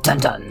 Dun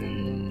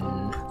dun.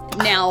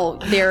 Now,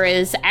 there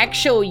is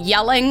actual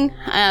yelling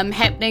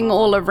happening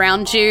all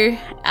around you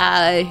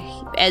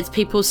as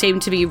people seem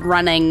to be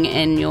running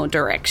in your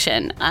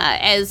direction.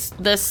 As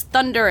this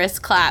thunderous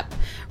clap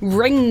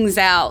rings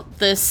out,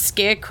 the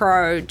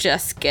scarecrow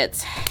just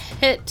gets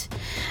hit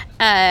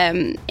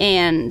and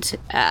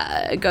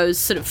goes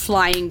sort of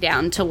flying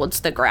down towards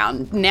the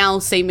ground, now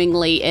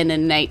seemingly in a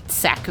neat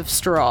sack of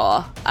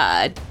straw.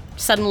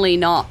 Suddenly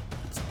not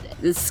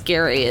as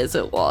scary as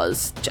it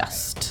was,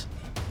 just...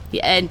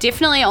 Yeah, and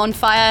definitely on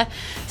fire,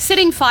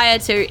 setting fire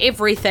to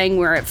everything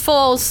where it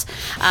falls.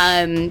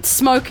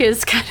 Smoke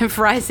is kind of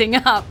rising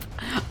up,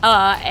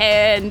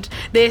 and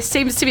there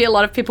seems to be a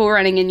lot of people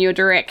running in your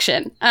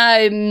direction.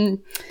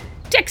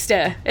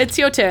 Dexter, it's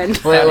your turn.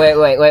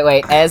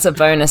 Wait. As a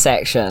bonus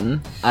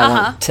action, I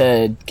want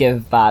to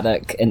give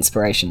Bardic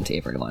inspiration to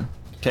everyone.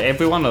 To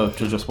everyone or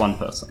to just one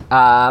person?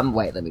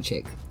 Wait, let me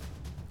check.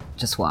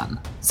 Just one.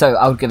 So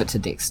I would give it to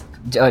Dex.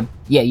 Yeah,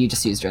 you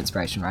just used your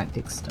inspiration, right,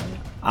 Dex?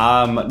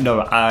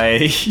 No,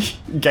 I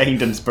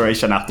gained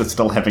inspiration after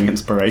still having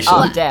inspiration.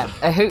 Oh, damn.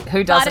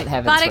 Who doesn't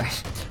have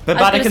inspiration? But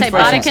I was going to say,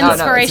 Bardic No,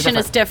 Inspiration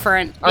is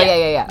different. Oh, yeah.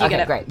 You Okay, get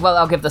it. great. Well,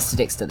 I'll give this to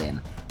Dexter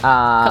then.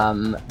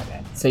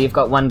 Okay. So you've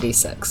got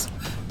 1d6.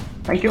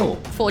 Thank you.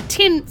 For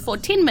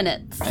 10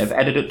 minutes. I've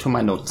added it to my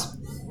notes.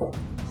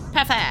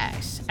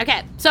 Perfect.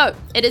 Okay, so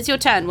it is your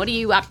turn. What are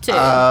you up to?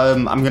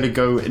 I'm gonna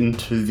go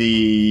into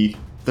the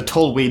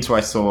tall weeds where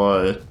I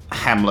saw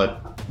Hamlet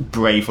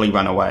bravely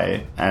run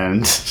away,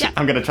 and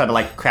I'm gonna try to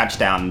like crouch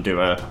down and do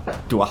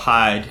a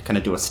hide, kind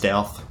of do a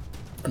stealth.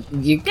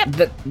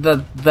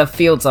 The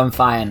field's on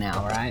fire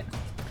now, right?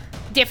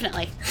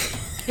 Definitely.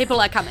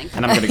 People are coming.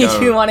 And I'm gonna go.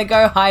 You want to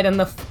go hide in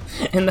the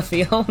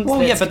field?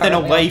 Well, yeah, but then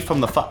away from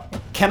the fire.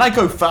 Can I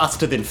go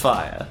faster than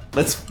fire?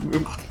 We're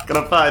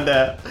gonna find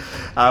out.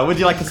 Would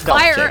you like a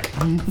stealth check?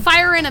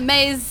 Fire in a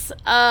maze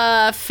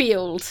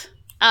field.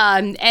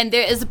 And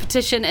there is a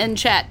petition in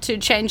chat to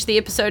change the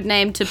episode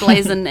name to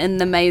Blazin in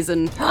the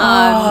Maizin.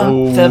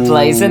 The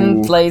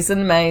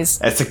Blazin maze.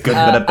 That's a good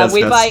bit of business. Are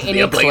we by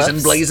any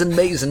Blazin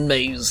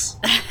maze.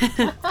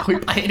 Are we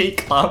by any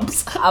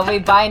clubs? Are we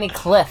by any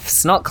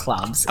cliffs? Not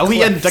clubs. Are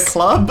we in the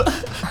club?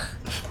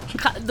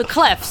 The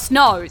cliffs.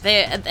 No,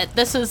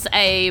 this is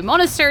a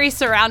monastery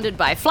surrounded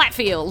by flat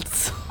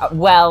fields.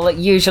 Well,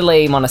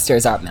 usually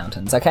monasteries are up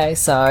mountains, okay?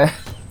 So...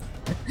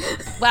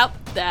 Well,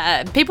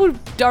 people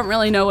don't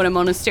really know what a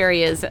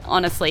monastery is,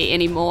 honestly,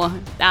 anymore.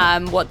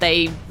 What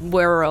they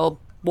were or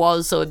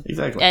was or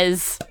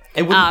is.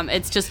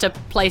 It's just a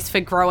place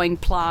for growing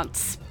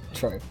plants.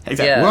 True.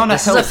 Exactly. Yeah, we're on a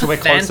this hill, is so we're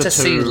closer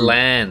fantasy to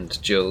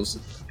land, Jules.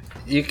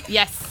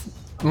 Yes.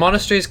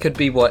 Monasteries could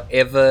be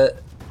whatever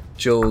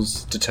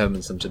Jules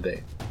determines them to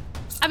be.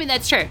 I mean,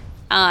 that's true.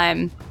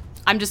 I'm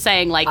just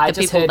saying, like, I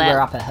the just people heard we're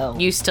up a hill.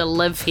 that used to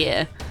live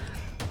here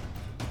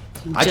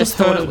I just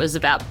thought it was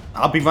about...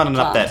 I'll be running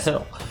up that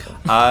hill.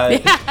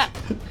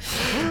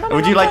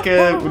 Would you like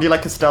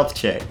a stealth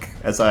check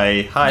as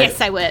I hide?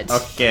 Yes, I would.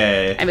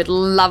 Okay. I would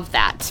love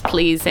that,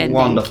 please and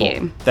Wonderful.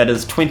 thank you. That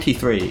is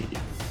 23.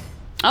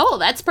 Oh,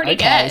 that's pretty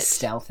Okay, good.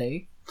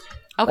 stealthy.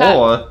 Okay.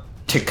 Or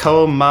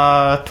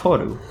Tacoma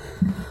Toru.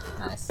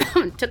 Nice.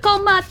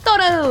 Tacoma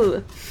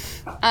Toru.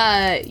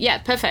 Yeah,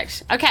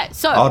 perfect. Okay,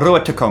 so...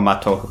 Rua Tacoma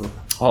Toru.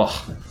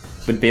 Oh,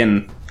 would be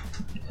in...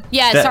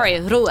 Yeah, sorry,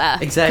 Rua.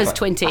 Exactly. Because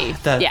 20.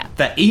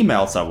 The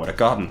emails I would have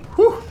gotten.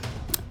 Whew.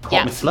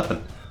 Caught me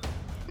slipping.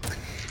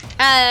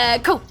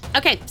 Cool.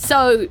 Okay,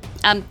 so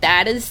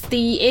that is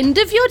the end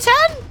of your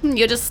turn?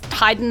 You're just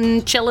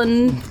hiding,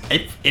 chilling?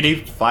 If any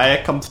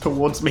fire comes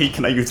towards me,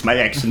 can I use my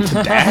action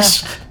to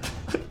dash?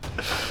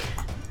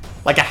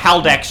 Like a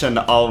held action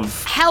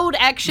of... Held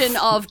action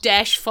of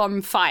dash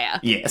from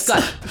fire. Yes. Got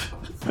it.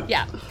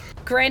 Yeah.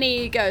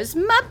 Granny goes,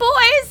 my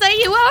boys, are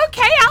you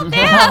okay out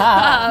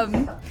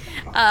there?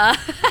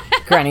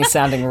 Granny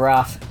sounding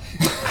rough.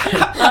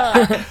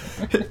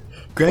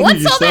 Granny,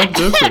 What's you all sound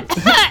different.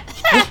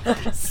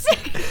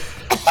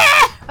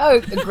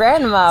 Oh,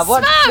 Grandma,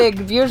 what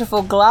big,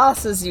 beautiful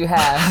glasses you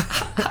have.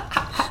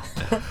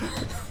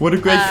 What a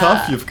great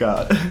cough you've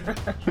got.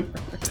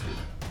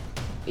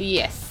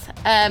 Yes.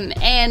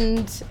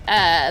 And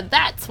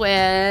that's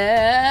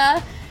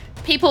where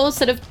people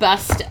sort of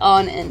bust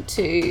on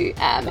into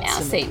our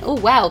scene. Oh,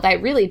 wow, they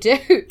really do.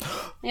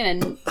 In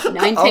a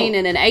 19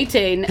 and an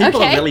 18.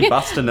 People okay. are really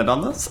busting it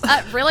on this.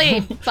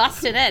 Really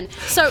busted in.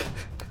 So,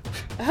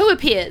 who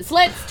appears?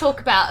 Let's talk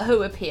about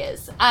who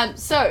appears.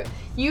 So,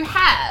 you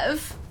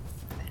have...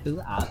 Who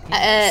are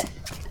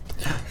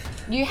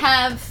you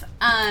have...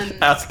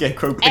 Our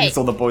scarecrow brings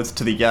all the boys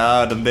to the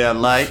yard and they're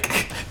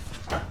like...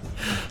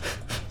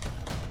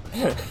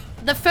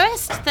 The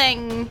first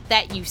thing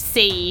that you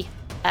see...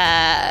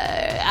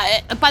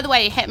 by the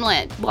way,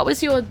 Hamlet, what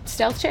was your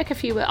stealth check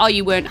if you were... Oh,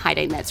 you weren't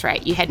hiding, that's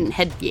right. You hadn't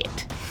hid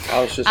yet.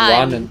 I was just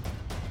running.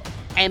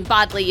 And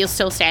Bardley, you're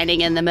still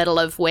standing in the middle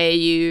of where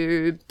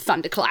you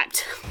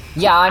thunderclapped.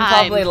 Yeah, I'm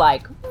probably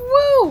like,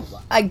 woo,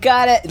 I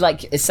got it.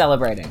 Like, is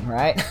celebrating,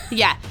 right?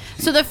 Yeah.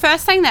 So the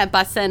first thing that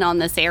busts in on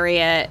this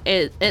area,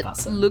 it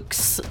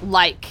looks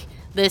like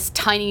this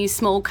tiny,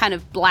 small, kind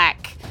of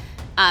black,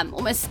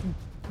 almost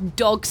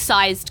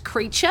dog-sized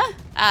creature,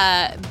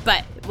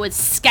 but with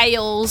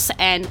scales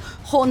and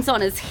horns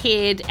on his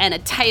head and a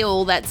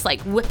tail that's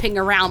like whipping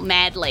around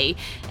madly,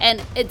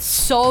 and it's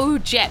so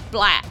jet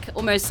black,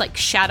 almost like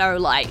shadow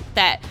light,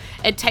 that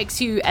it takes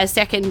you a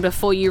second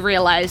before you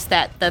realize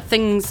that the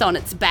things on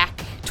its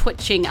back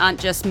twitching aren't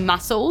just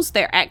muscles,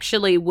 they're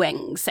actually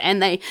wings,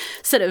 and they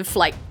sort of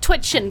like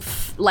twitch and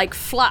like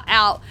flut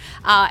out,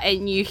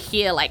 and you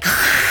hear like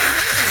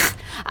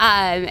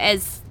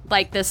as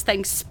like this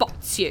thing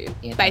spots you,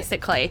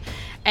 basically,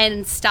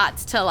 and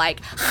starts to like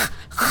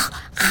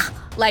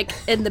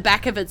in the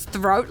back of its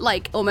throat,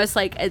 like almost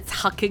like it's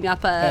hucking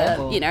up a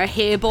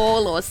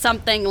hairball or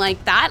something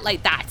like that.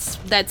 Like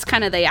that's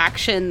kind of the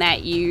action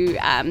that you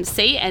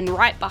see, and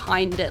right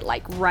behind it,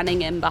 like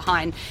running in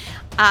behind,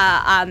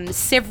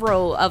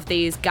 several of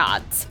these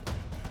guards.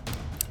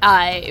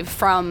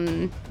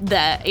 from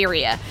the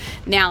area.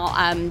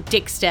 Now,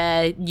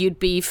 Dexter, you'd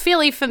be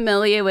fairly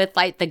familiar with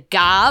like the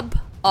garb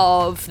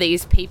of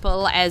these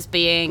people as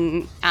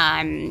being,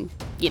 under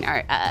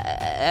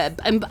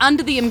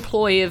the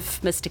employ of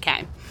Mr.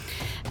 K.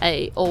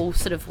 All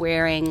sort of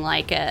wearing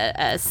like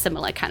a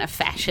similar kind of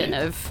fashion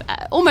of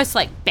almost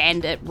like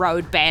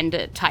road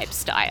bandit type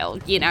style,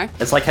 you know?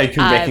 It's like how you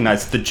can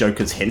recognize the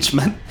Joker's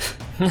henchmen.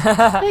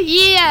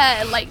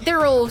 Yeah, like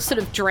they're all sort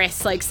of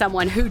dressed like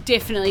someone who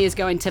definitely is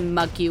going to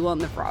mug you on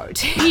the road,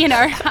 you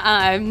know?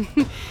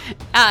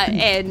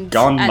 And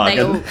Gone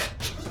mugging.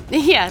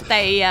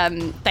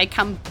 They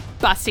come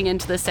busting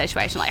into the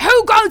situation like,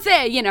 who goes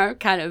there? You know,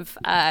 kind of,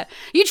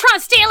 you try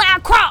to steal our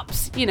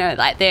crops, you know,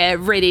 like they're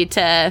ready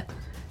to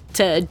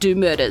do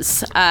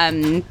murders.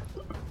 To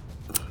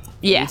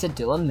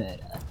do a murder.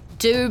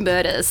 Do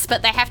murders,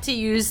 but they have to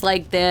use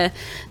like their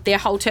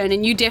whole turn,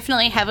 and you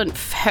definitely haven't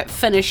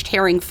finished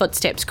hearing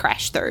footsteps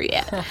crash through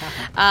yet.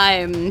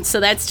 So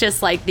that's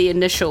just like the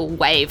initial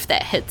wave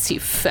that hits you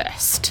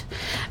first.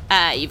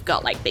 You've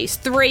got like these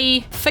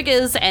 3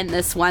 figures and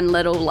this one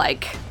little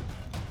like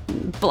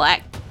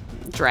black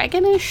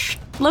dragonish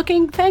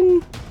looking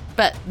thing,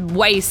 but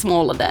way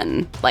smaller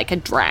than like a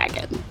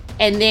dragon.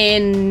 And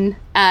then,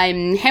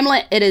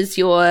 Hamlet, it is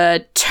your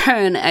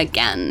turn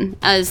again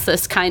as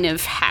this kind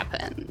of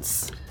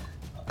happens.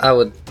 I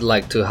would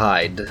like to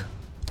hide.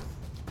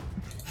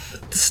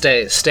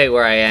 Stay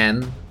where I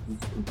am,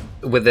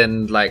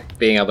 within, like,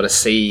 being able to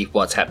see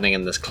what's happening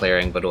in this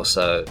clearing, but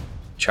also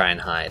try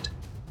and hide.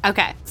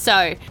 Okay,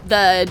 so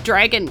the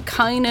dragon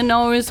kind of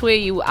knows where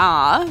you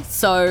are,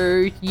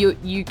 so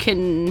you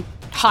can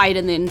hide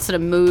and then sort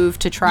of move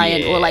to try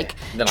and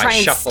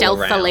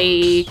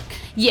stealthily around.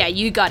 Yeah,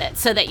 you got it.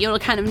 So that you're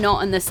kind of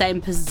not in the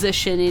same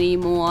position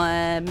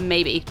anymore,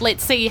 maybe.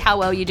 Let's see how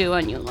well you do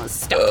on your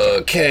stealth.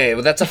 Okay,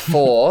 well that's a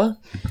 4.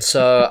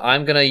 So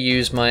I'm going to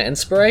use my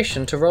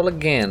inspiration to roll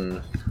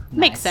again.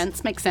 Makes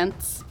sense.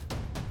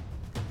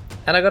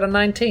 And I got a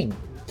 19.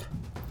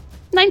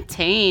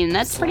 19,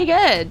 that's pretty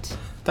good.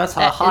 That's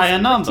a higher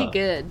number. Pretty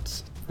good.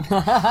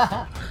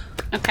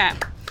 Okay.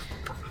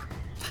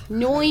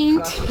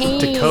 19.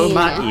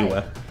 Tacoma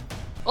Iwa.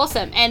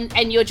 Awesome.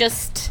 And you're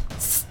just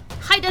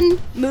hiding,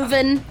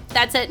 moving.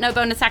 That's it. No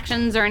bonus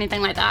actions or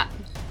anything like that.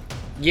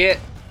 Yeah.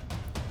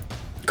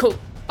 Cool.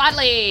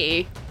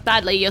 Badly,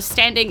 you're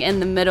standing in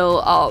the middle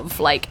of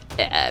like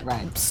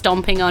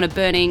stomping on a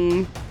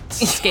burning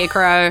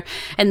scarecrow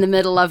in the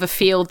middle of a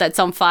field that's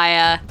on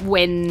fire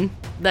when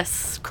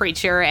this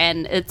creature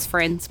and its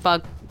friends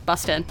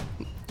bust in.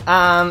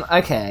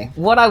 Okay.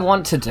 What I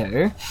want to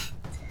do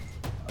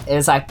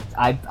is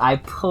I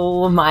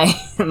pull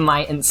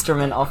my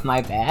instrument off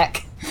my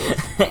back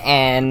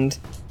and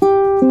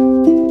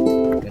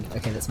good.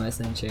 Okay, that's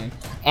mostly in tune.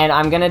 And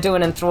I'm gonna do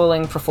an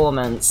enthralling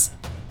performance.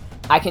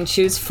 I can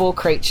choose 4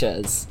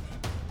 creatures.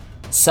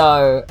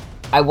 So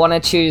I want to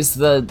choose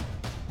the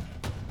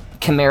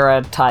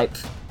chimera type,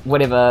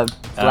 whatever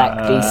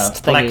black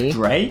beast thingy. Black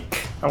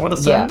Drake? I want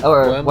to say. Yeah,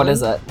 or what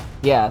is it?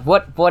 Yeah,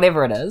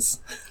 whatever it is.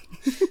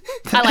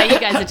 I like you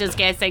guys are just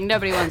guessing.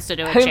 Nobody wants to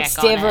do a check on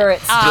Whomstever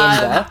it. its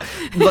gender.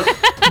 Look,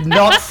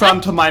 not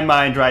front of my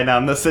mind right now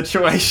in this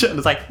situation.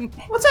 It's like,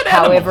 what's that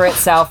animal? However it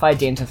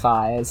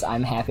self-identifies,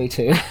 I'm happy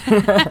to.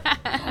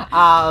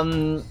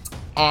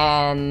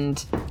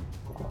 And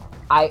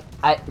I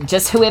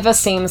just whoever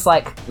seems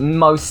like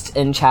most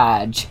in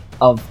charge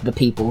of the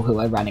people who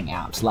are running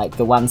out, like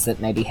the ones that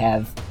maybe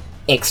have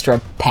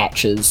extra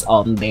patches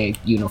on their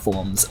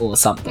uniforms or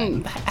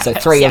something. So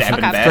 3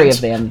 of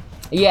them.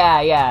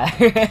 Yeah.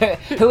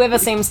 Whoever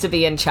seems to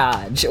be in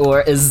charge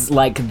or is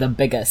like the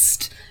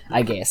biggest,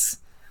 I guess.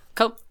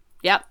 Cool.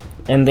 Yep.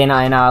 And then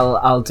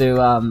I'll do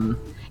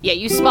Yeah,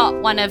 you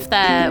spot one of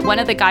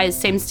the guys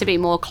seems to be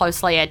more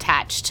closely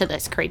attached to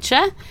this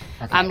creature.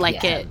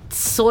 It's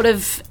sort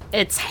of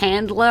its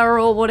handler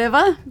or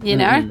whatever, you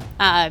know?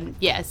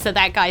 So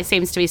that guy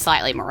seems to be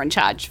slightly more in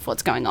charge of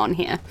what's going on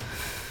here.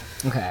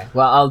 Okay.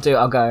 Well, I'll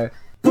go.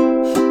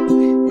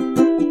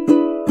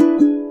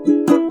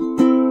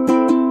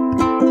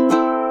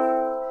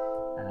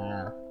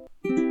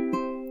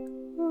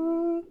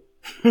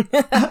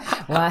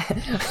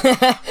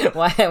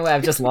 Why?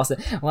 I've just lost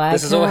it. Why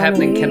this is all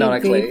happening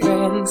canonically.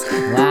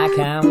 Why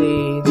can't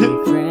we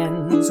be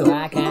friends?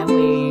 Why can't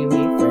we be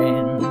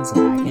friends?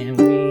 Why can't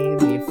we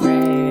be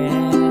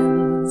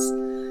friends?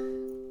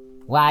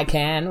 Why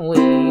can't we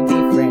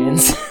be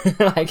friends?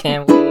 Why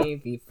can't we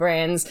be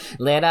friends?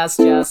 Let us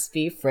just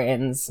be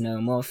friends.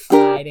 No more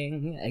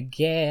fighting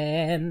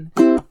again.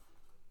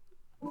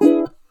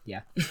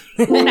 Yeah.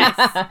 Nice.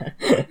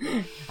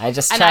 I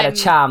just try to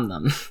charm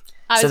them.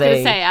 I was going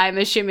to say, I'm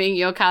assuming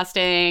you're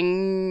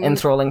casting...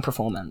 Enthralling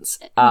performance.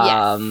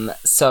 Yes.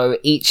 So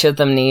each of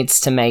them needs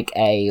to make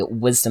a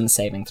wisdom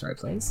saving throw,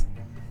 please.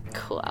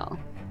 Cool.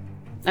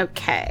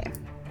 Okay.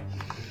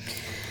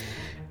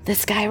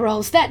 This guy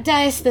rolls that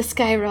dice, this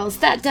guy rolls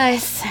that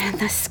dice, and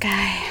this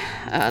guy...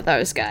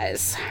 those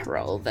guys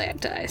roll that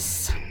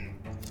dice.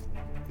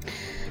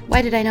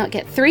 Why did I not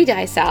get 3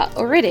 dice out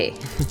already?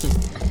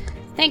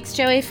 Thanks,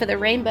 Joey, for the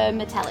rainbow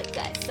metallic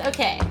dice.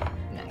 Okay.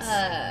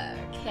 Nice.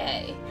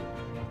 Okay.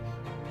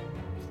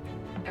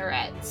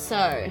 Alright,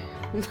 so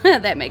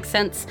that makes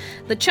sense.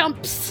 The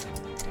chumps,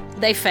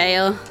 they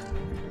fail.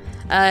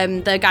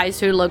 The guys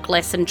who look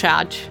less in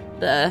charge,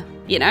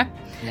 Yep.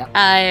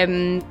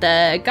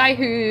 the guy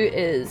who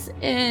is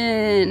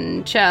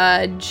in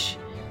charge,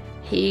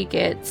 he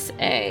gets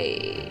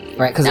a...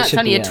 Right, because it's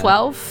only a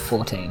 12.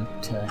 14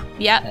 to...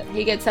 Yeah,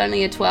 he gets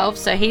only a 12,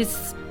 so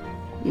he's...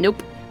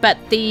 Nope. But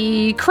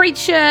the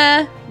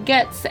creature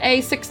gets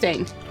a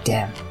 16.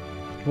 Damn.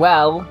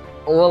 Well,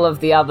 all of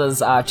the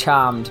others are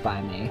charmed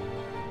by me.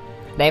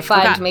 They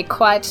find me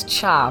quite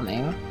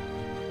charming.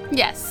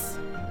 Yes.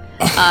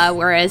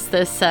 Whereas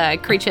this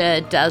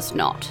creature does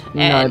not.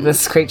 No,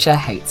 this creature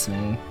hates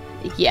me.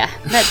 Yeah,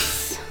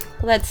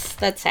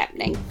 that's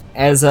happening.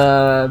 As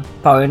a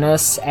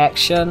bonus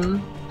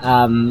action,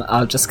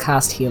 I'll just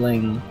cast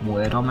Healing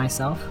Word on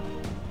myself.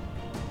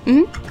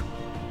 And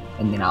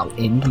then I'll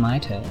end my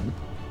turn.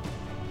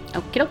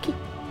 Okie dokie.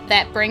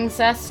 That brings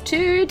us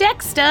to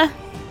Dexter.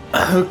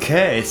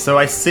 Okay, so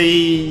I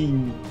see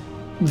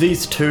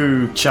these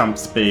two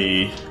chumps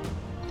be...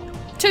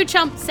 2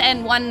 chumps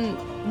and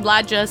 1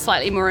 larger,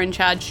 slightly more in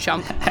charge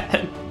chump.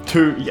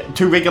 two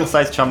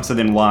regular-sized chumps and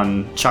then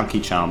 1 chunky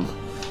chump.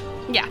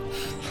 Yeah.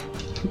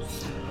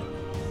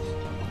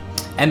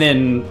 And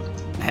then...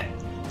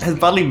 Has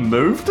Budley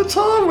moved at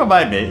all?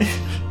 Remind me.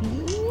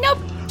 Nope,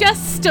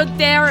 just stood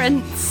there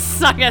and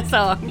sung a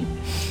song.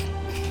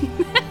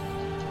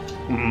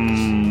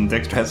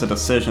 Dexter has a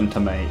decision to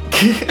make.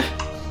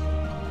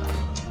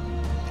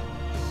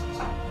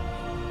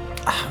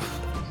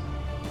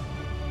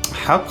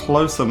 How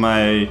close am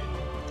I...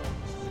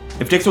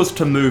 If Dexter was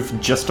to move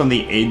just on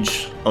the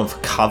edge of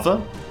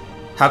cover,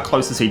 how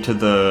close is he to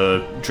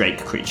the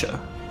Drake creature?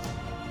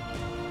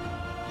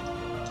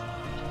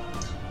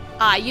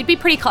 You'd be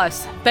pretty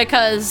close,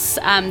 because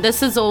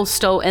this is all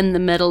still in the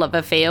middle of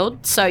a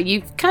field, so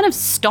you've kind of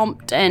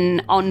stomped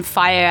and on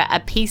fire a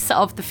piece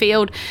of the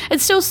field.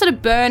 It's still sort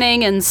of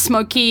burning and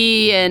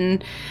smoky,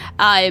 and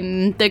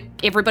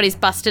everybody's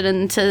busted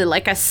into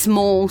like a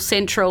small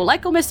central,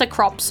 like almost a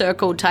crop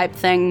circle type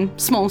thing,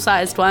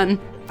 small-sized one,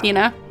 you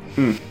know?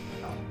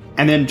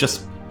 And then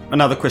just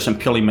another question,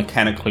 purely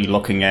mechanically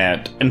looking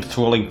at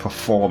enthralling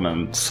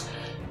performance.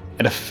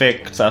 It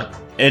affects...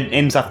 It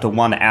ends after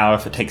 1 hour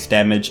if it takes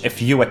damage,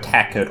 if you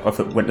attack it, or if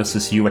it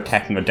witnesses you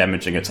attacking or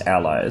damaging its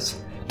allies.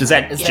 Does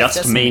that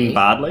just mean me?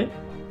 Bardley?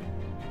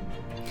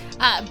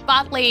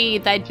 Bartley,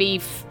 they'd be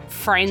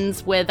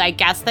friends with, I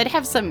guess. They'd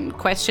have some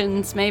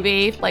questions,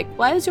 maybe, like,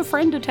 why is your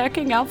friend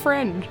attacking our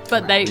friend?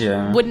 But they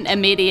wouldn't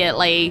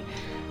immediately,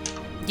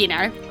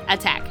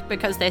 attack,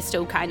 because they're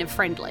still kind of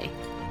friendly.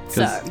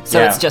 So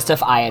it's just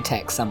if I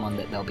attack someone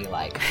that they'll be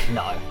like,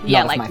 no. Yeah,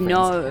 not like, my friends.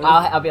 no.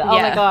 I'll be like,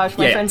 oh my gosh,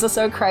 my Yeah. friends are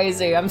so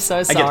crazy. I'm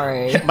so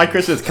sorry. My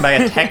question is, can I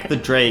attack the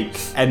Drake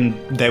and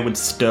they would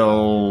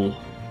still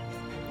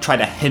try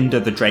to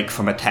hinder the Drake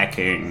from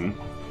attacking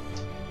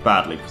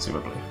Bardley,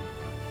 presumably?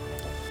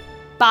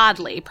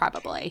 Bardley,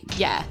 probably,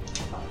 yeah.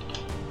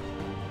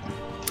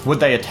 Would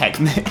they attack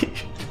me?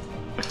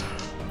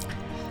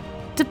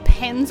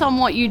 Depends on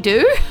what you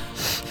do.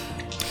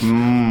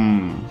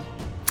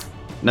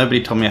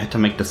 Nobody told me I had to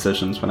make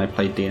decisions when I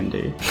played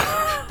D&D.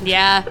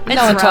 Yeah, it's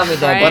No one told me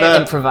rough, that.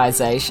 right?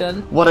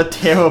 Improvisation. What a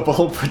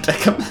terrible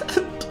predicament.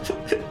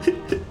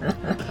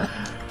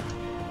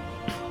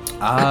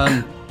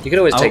 You could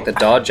always take the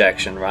dodge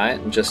action, right?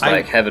 And just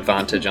have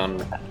advantage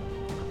on...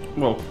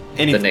 Well,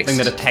 anything next-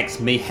 that attacks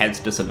me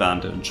has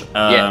disadvantage.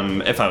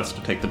 Yeah. If I was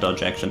to take the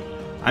dodge action.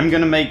 I'm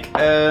gonna make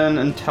an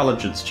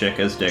intelligence check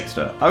as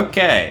Dexter.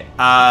 Okay,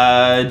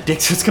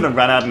 Dexter's gonna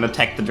run out and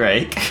attack the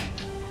Drake.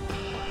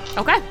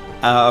 Okay.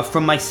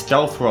 From my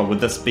stealth roll,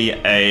 would this be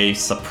a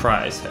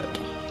surprise hit?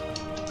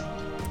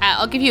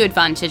 I'll give you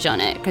advantage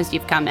on it, because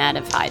you've come out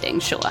of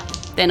hiding, sure.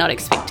 They're not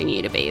expecting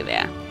you to be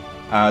there.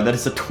 That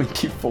is a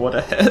 24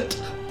 to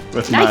hit.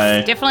 With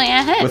Nice, definitely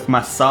a hit. With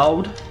my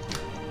sword.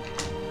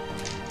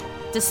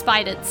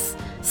 Despite its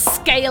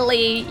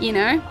scaly,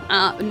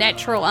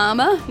 natural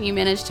armor, you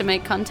managed to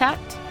make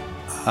contact.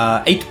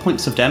 8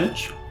 points of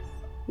damage.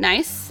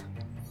 Nice.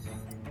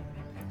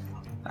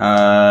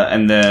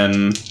 And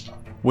then...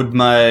 Would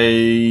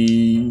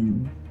my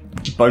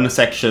bonus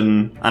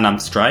action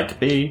unarmed strike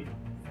be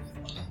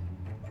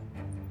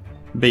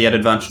at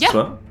advantage as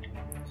well?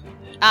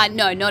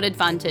 No, not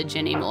advantage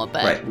anymore,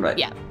 but... Right.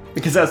 Yeah.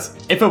 Because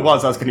if it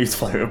was, I was going to use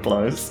Flurry of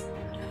Blows.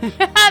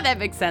 That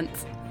makes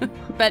sense.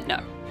 But no.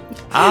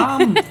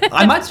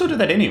 I might still do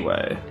that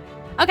anyway.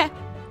 Okay.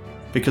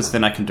 Because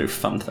then I can do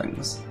fun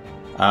things.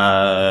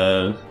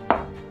 That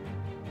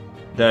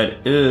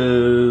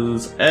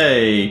is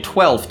a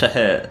 12 to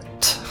hit.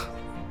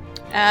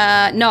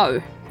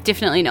 No,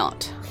 definitely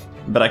not.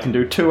 But I can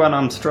do 2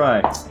 unarmed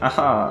strikes.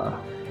 Aha.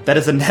 That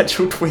is a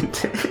natural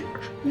 20.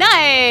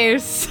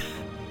 Nice!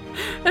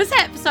 This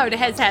episode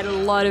has had a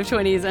lot of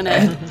 20s in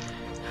it.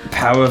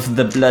 Power of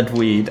the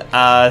bloodweed.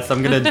 So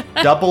I'm going to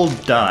double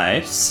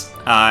dice.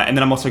 And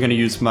then I'm also going to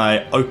use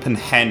my open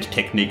hand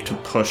technique to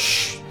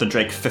push the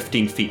Drake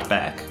 15 feet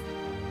back.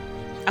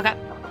 Okay.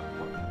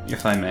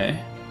 If I may.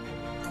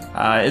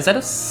 Is that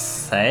a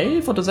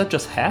save, or does that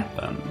just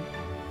happen?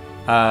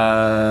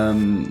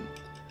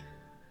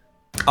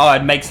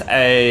 It makes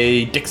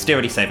a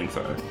dexterity saving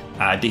throw.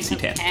 DC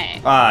 10. Okay.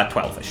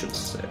 12, I should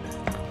say.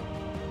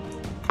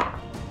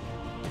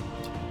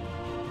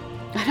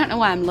 I don't know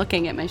why I'm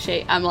looking at my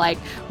sheet. I'm like,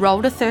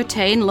 rolled a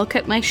 13, look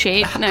at my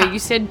sheet. No, you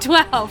said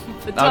 12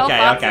 for 12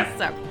 passes,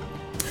 so.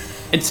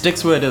 It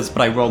sticks where it is,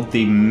 but I rolled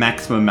the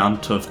maximum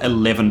amount of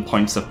 11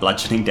 points of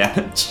bludgeoning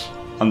damage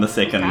on the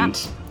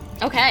second.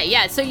 Okay,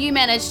 yeah, so you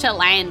managed to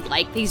land,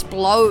 like, these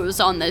blows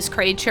on this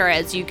creature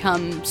as you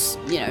come,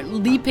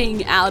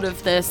 leaping out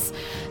of this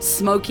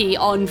smoky,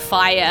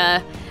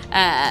 on-fire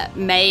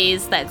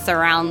maze that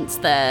surrounds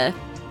the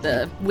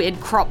weird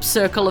crop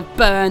circle of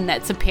burn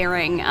that's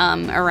appearing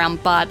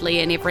around Bardley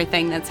and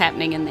everything that's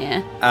happening in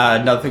there.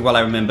 Another thing while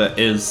I remember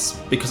is,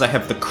 because I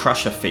have the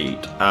Crusher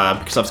feat,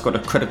 because I've got a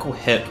critical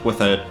hit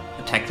with an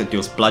attack that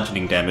deals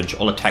bludgeoning damage,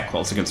 all attack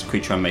rolls against a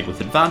creature are made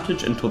with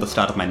advantage until the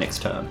start of my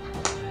next turn.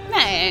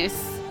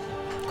 Nice.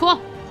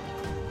 Cool.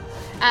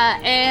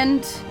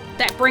 And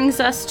that brings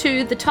us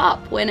to the top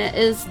when it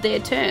is their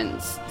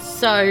turns.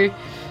 So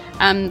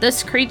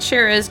this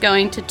creature is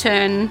going to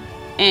turn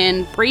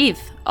and breathe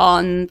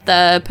on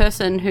the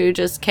person who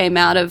just came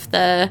out of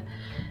the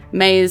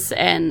maze,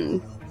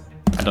 and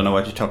I don't know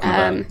what you're talking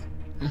about.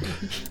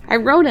 I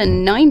rolled a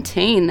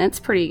 19. That's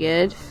pretty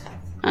good.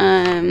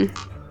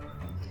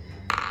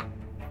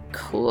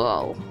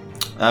 Cool.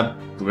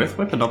 Breath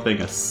weapon not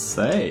being a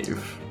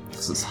save.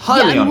 This is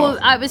highly well,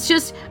 I was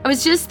just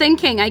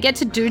thinking I get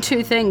to do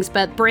two things,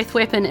 but breath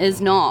weapon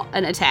is not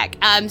an attack.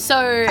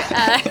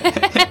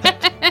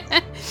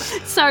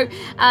 So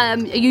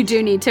you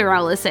do need to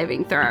roll a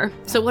saving throw.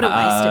 So what a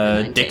waste of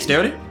a 19.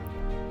 Dexterity?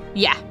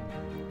 Yeah,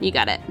 you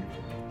got it.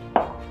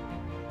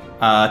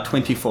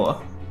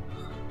 24.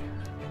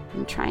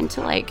 I'm trying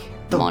to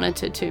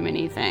monitor too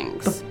many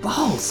things. The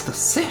balls, the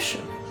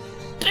session.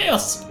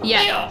 Dios.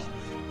 Yeah.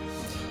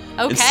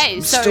 Okay,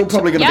 it's so still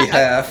probably going to be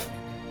half,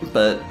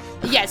 but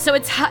yeah. So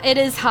it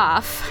is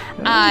half,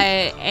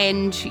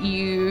 and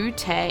you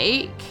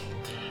take.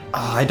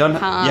 I don't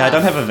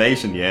have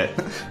evasion yet.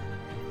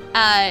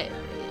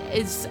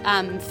 Is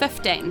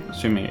 15.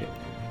 Assuming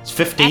it's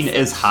 15 acid.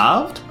 Is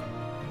halved?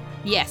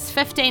 Yes,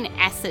 15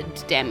 acid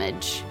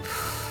damage.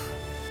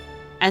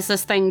 As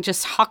this thing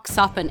just hucks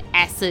up an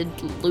acid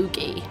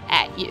loogie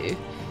at you.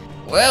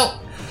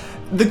 Well,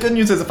 the good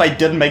news is if I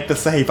did make the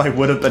save, I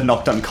would have been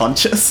knocked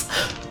unconscious.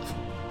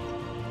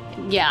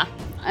 Yeah.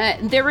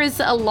 There is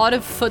a lot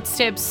of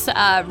footsteps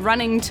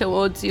running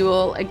towards you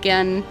all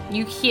again.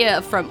 You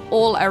hear from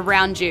all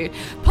around you,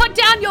 "Put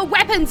down your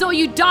weapons or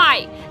you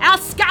die! Our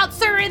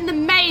scouts are in the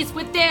maze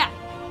with their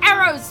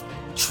arrows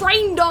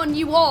trained on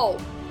you all!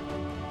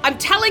 I'm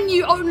telling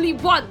you only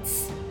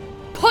once!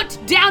 Put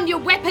down your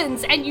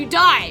weapons and you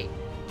die!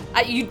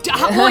 Or you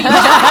die!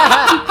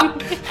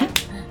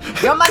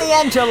 Your money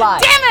and your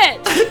life! Damn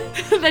it!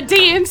 The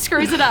DM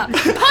screws it up.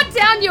 Put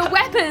down your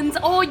weapons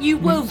or you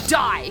will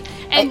die!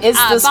 And is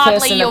this Bardley,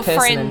 person your a person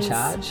friends, in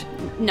charge?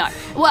 No.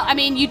 Well, I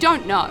mean, you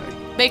don't know.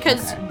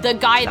 Because the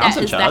guy that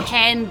is the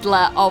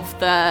handler of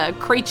the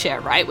creature,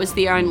 right, was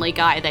the only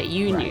guy that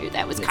you knew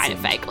that was kind of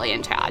vaguely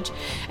in charge.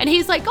 And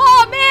he's like,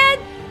 "Oh, man,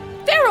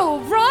 they're all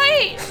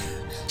right.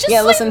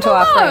 Just listen to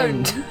our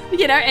friend."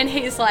 You know, and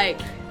he's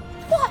like,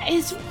 "What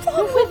is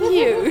wrong with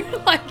you?"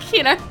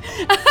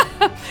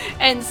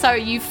 And so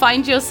you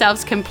find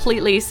yourselves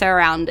completely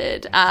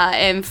surrounded.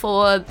 And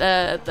for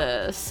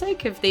the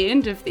sake of the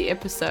end of the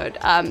episode,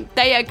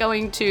 they are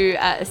going to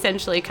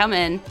essentially come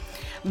in,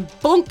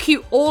 bonk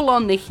you all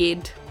on the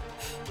head.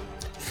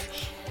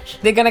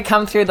 They're gonna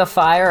come through the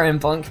fire and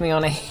bonk me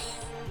on a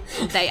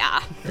head. They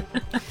are.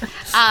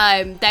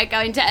 They're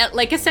going to,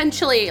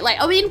 essentially,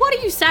 I mean, what do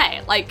you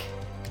say?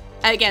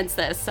 Against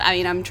this. I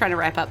mean, I'm trying to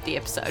wrap up the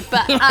episode,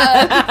 but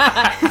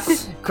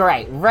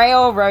great.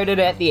 Railroaded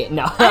at the end.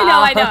 No.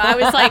 I know. I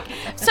was like,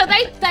 so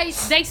they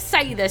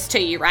say this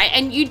to you, right?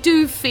 And you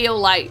do feel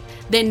like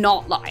they're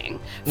not lying.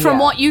 From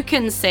what you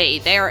can see,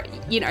 there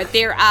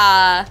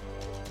are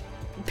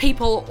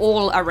people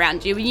all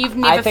around you, and you've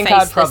never I think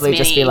faced I'd probably this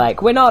just be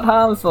like, "We're not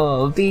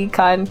harmful. Be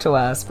kind to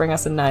us. Bring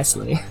us in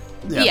nicely."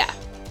 Yeah.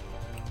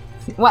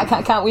 Why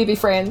can't we be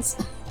friends?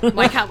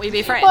 Why can't we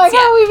be friends? Why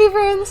can't we be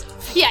friends?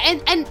 Yeah,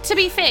 and to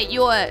be fair,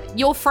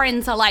 your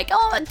friends are like,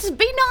 "Oh, just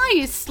be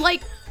nice.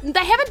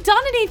 They haven't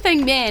done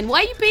anything, man. Why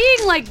are you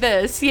being like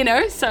this?" So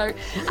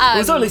it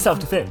was only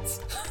self-defense.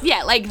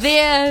 Yeah,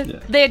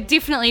 they're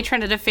definitely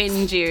trying to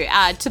defend you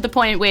to the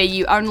point where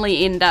you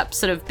only end up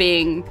sort of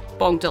being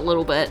bonked a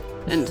little bit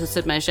into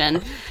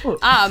submission.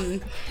 I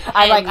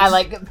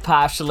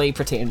partially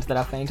pretend that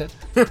I've fainted.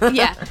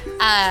 Yeah.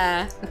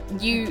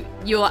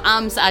 Your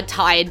arms are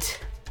tied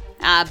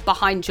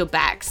behind your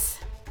backs,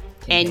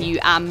 and you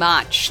are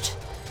marched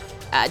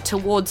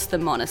towards the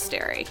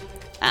monastery.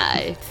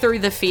 Through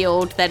the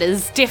field that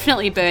is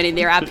definitely burning.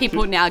 There are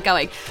people now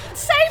going,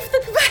 "Save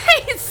the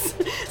base!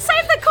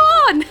 Save the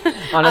on.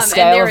 On a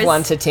scale of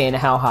 1 to 10,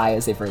 how high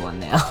is everyone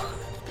now?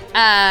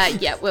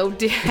 Yeah, we'll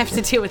have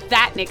to deal with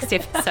that next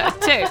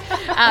episode too.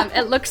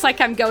 It looks like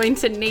I'm going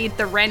to need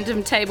the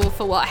random table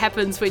for what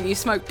happens when you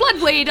smoke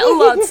bloodweed a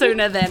lot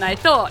sooner than I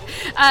thought.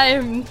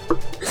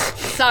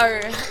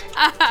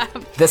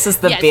 This is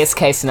the best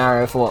case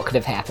scenario for what could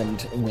have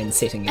happened when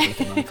setting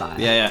everything on fire.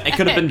 Yeah. It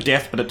could have been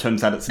death, but it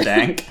turns out it's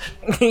dank.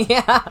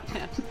 Yeah.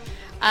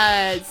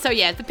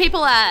 The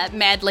people are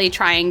madly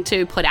trying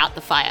to put out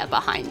the fire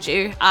behind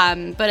you,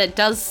 but it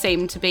does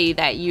seem to be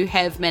that you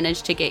have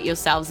managed to get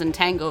yourselves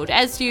entangled.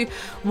 As you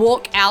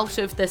walk out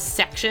of this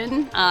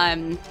section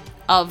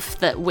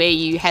where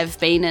you have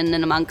been in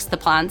and amongst the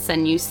plants,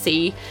 and you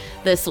see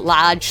this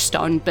large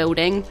stone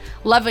building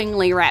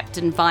lovingly wrapped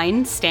in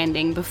vines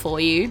standing before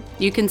you.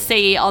 You can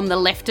see on the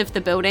left of the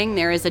building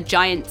there is a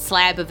giant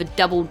slab of a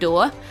double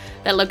door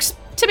that looks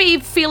to be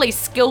fairly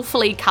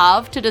skillfully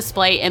carved to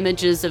display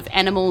images of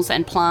animals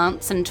and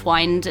plants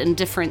entwined in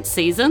different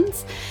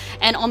seasons.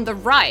 And on the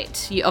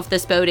right of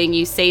this building,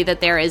 you see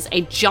that there is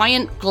a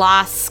giant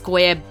glass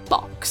square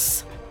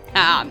box,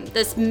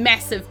 this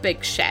massive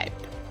big shape.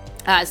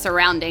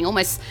 Surrounding,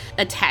 almost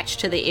attached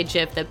to the edge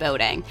of the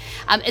building.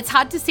 It's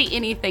hard to see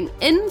anything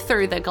in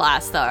through the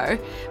glass though,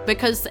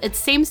 because it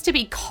seems to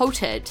be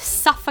coated,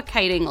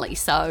 suffocatingly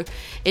so,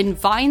 in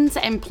vines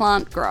and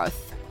plant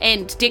growth.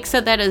 And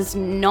Dexter, that is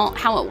not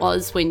how it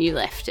was when you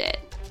left it.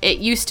 It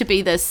used to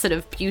be this sort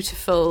of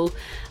beautiful,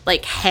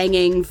 like,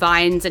 hanging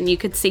vines, and you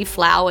could see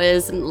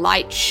flowers and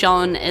light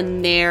shone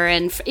in there,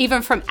 and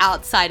even from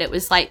outside it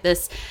was like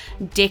this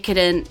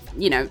decadent,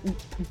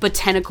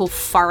 botanical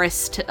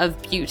forest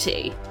of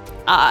beauty.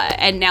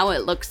 And now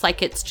it looks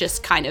like it's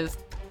just kind of,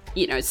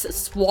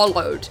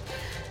 swallowed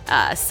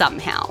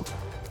somehow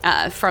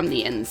from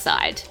the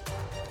inside.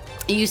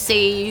 You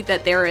see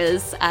that there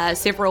is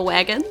several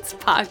wagons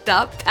parked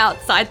up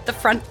outside the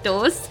front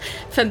doors,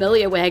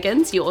 familiar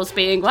wagons, yours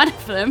being one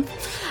of them.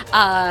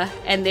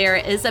 And there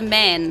is a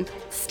man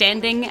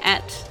standing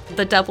at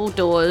the double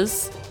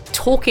doors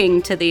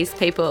talking to these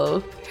people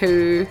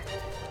who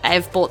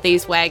have bought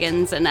these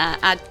wagons and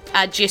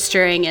are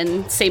gesturing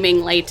and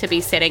seemingly to be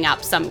setting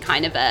up some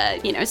kind of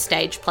a,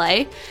 stage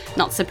play.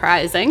 Not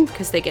surprising,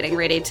 because they're getting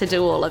ready to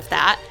do all of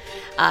that.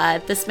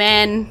 This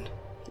man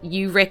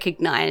you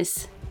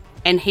recognize,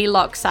 and he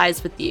locks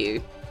eyes with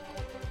you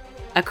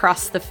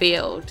across the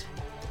field.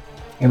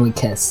 And we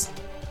kiss.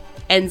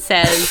 And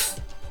says,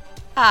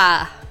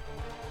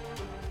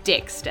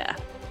 Dexter.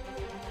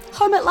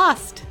 Home at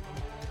last.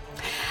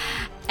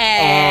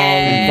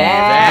 And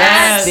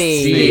that's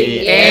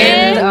the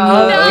end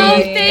of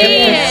the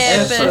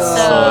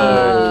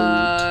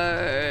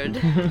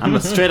episode. I'm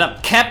gonna straight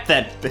up cap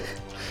that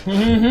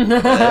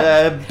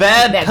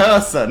bad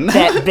person.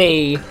 That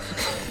bee.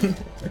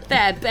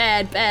 That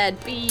bad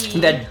bee.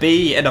 That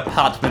bee in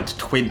apartment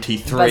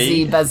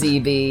 23. Buzzy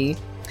bee.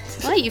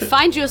 Well, you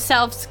find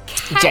yourselves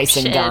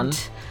Jason Gunn.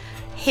 captured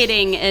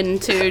heading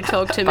into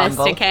Talk to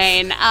Mr.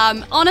 Kane.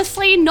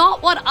 Honestly,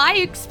 not what I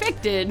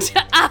expected.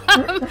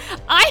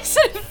 I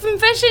sort of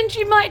envisioned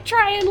you might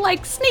try and,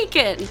 sneak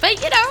in, but,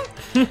 each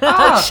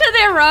to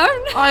their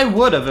own. I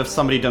would have if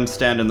somebody didn't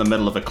stand in the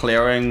middle of a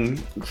clearing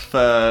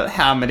for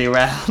how many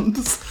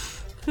rounds?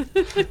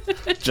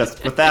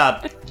 Just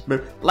without...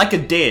 Like a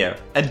deer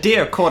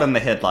caught in the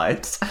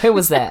headlights. Who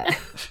was that?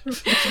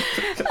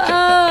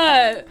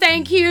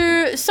 Thank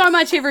you so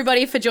much,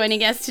 everybody, for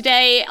joining us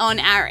today on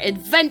our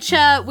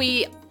adventure.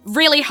 We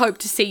really hope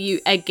to see you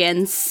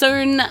again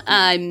soon.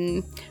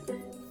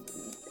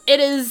 It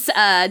is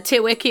Te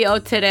Wiki o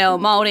Te Reo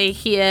Māori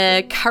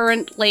here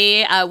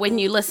currently. When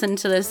you listen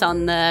to this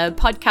on the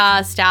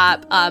podcast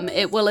app,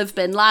 it will have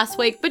been last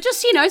week, but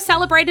just,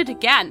 celebrate it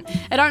again.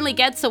 It only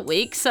gets a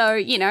week, so,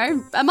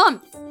 a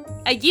month,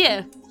 a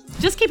year.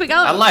 Just keep it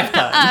going. A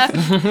lifetime.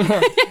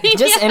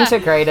 Just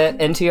integrate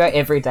it into your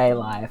everyday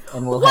life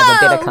and we'll have a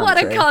better country. What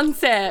a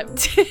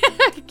concept.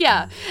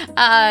 Yeah.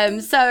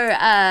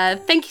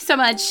 Thank you so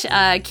much,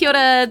 kia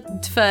ora,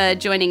 for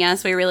joining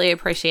us. We really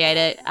appreciate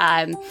it.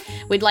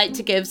 We'd like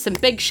to give some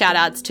big shout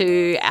outs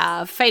to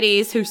our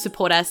Fadies who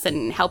support us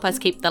and help us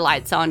keep the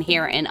lights on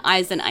here in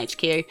Eisen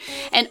HQ,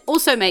 and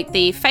also make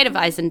the Fate of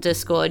Eisen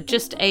Discord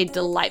just a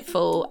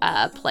delightful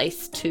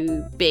place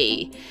to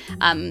be.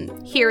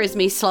 Here is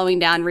me slowing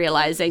down,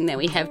 realizing that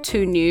we have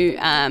 2 new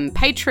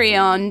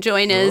Patreon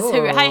joiners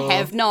who I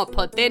have not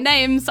put their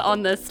names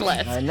on this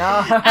list. I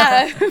know.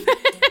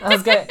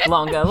 Let's go.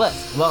 Longer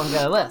list.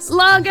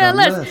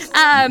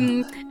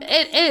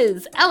 It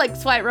is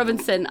Alex White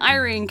Robinson,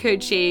 Irene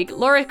Cucci,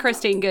 Laura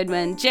Christine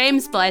Goodman,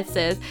 James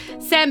Blythe,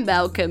 Sam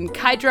Balcom,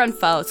 Kydron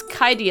Falls,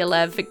 Kai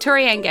Dialev,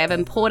 Victoria Ann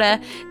Gavin Porter,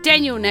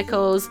 Daniel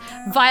Nichols,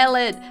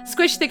 Violet,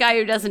 Squish the Guy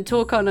Who Doesn't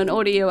Talk on an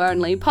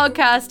Audio-Only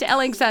Podcast,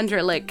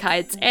 Alexandra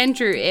Lickkites,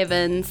 Andrew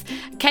Evans,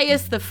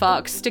 Caius the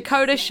Fox,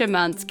 Dakota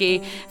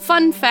Shemansky,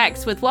 Fun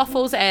Facts with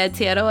Waffles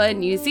Aotearoa,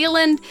 New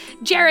Zealand,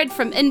 Jared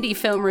from Indie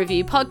Film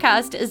Review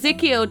Podcast,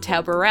 Ezekiel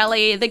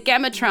Taubarelli, The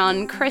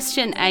Gamatron,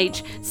 Christian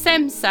H,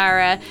 Sam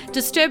Sarah,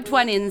 Disturbed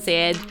One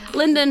NZ,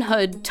 Lyndon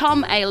Hood,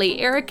 Tom Ailey,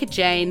 Erica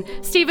Jane,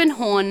 Stephen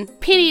Horn,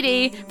 Penny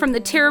D from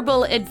the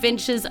Terrible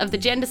Adventures of the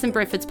Janderson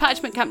Breford's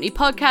Parchment Company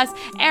podcast,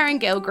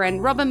 Aaron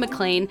Gilgren, Robin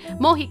McLean,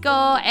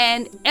 Mohiko,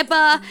 and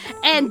Ebba,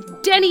 and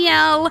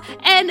Danielle,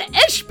 and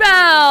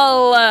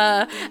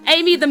Ishbel.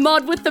 Amy, the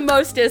mod with the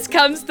mostest,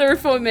 comes through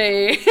for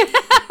me.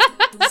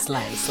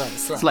 Slay.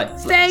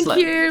 Thank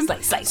you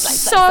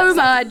so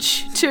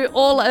much to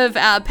all of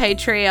our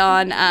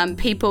Patreon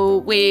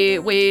people.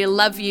 We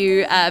love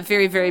you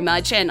very, very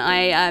much, and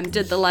I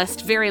did the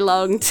list very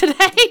long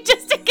today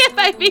just to give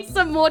Amy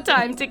some more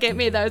time to get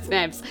me those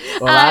names.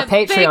 All our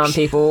Patreon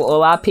people,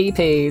 all our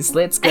PPs,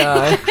 let's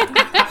go.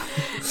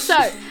 So,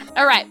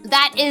 all right,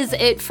 that is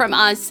it from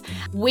us.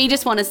 We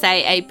just want to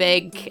say a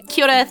big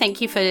kia ora,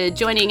 thank you for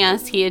joining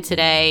us here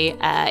today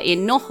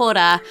in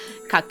Nohora,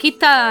 ka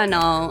kita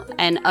no,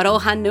 and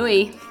aroha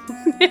nui.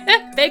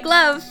 Big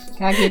love.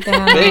 Ka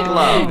kita. Big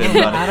love,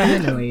 everybody. Aroha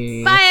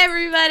nui. Bye,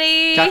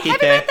 everybody. Ka Happy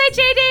kite. birthday,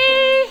 JD.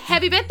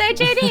 Happy birthday,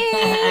 JD.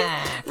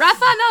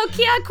 Rafa no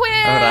kia koe.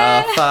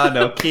 Rafa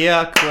no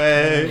kia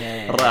koe.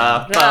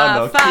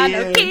 Rafa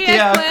no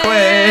kia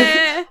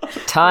koe.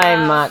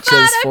 Time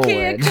marches Kia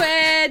forward.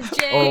 koe,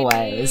 JD.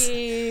 Always.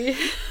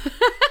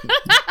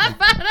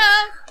 Rafa no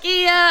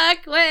kia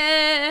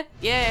koe.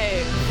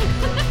 Yay.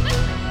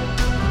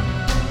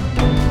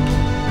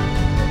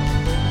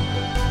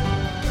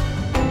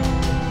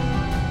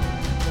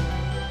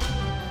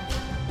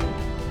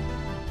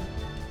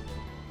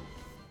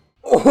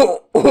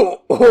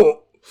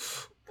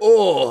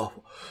 Oh,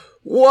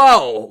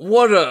 wow,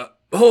 what a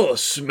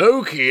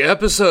smoky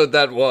episode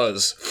that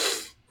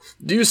was.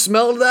 Do you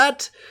smell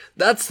that?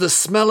 That's the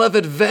smell of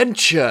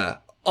adventure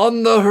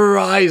on the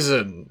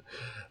horizon.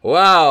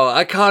 Wow,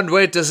 I can't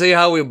wait to see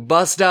how we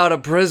bust out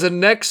of prison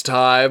next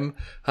time.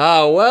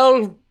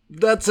 Well,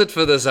 that's it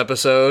for this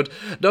episode.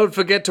 Don't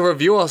forget to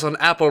review us on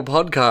Apple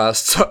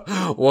Podcasts,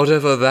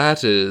 whatever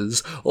that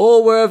is,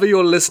 or wherever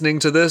you're listening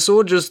to this,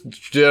 or just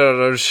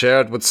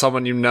share it with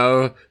someone you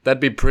know.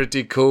 That'd be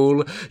pretty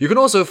cool. You can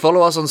also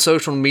follow us on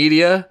social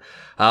media.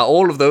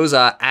 All of those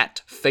are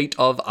at Fate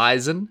of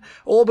Eisen,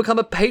 or become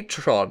a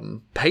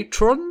patron.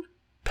 Patron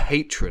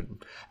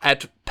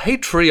at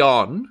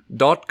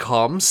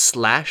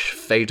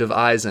patreon.com/Fate of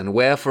Eisen,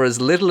 where for as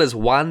little as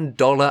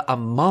 $1 a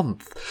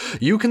month,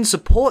 you can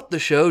support the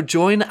show,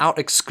 join our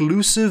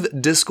exclusive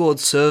Discord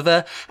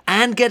server,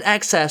 and get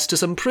access to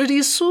some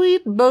pretty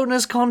sweet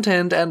bonus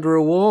content and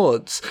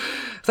rewards.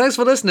 Thanks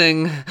for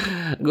listening.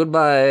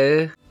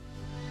 Goodbye.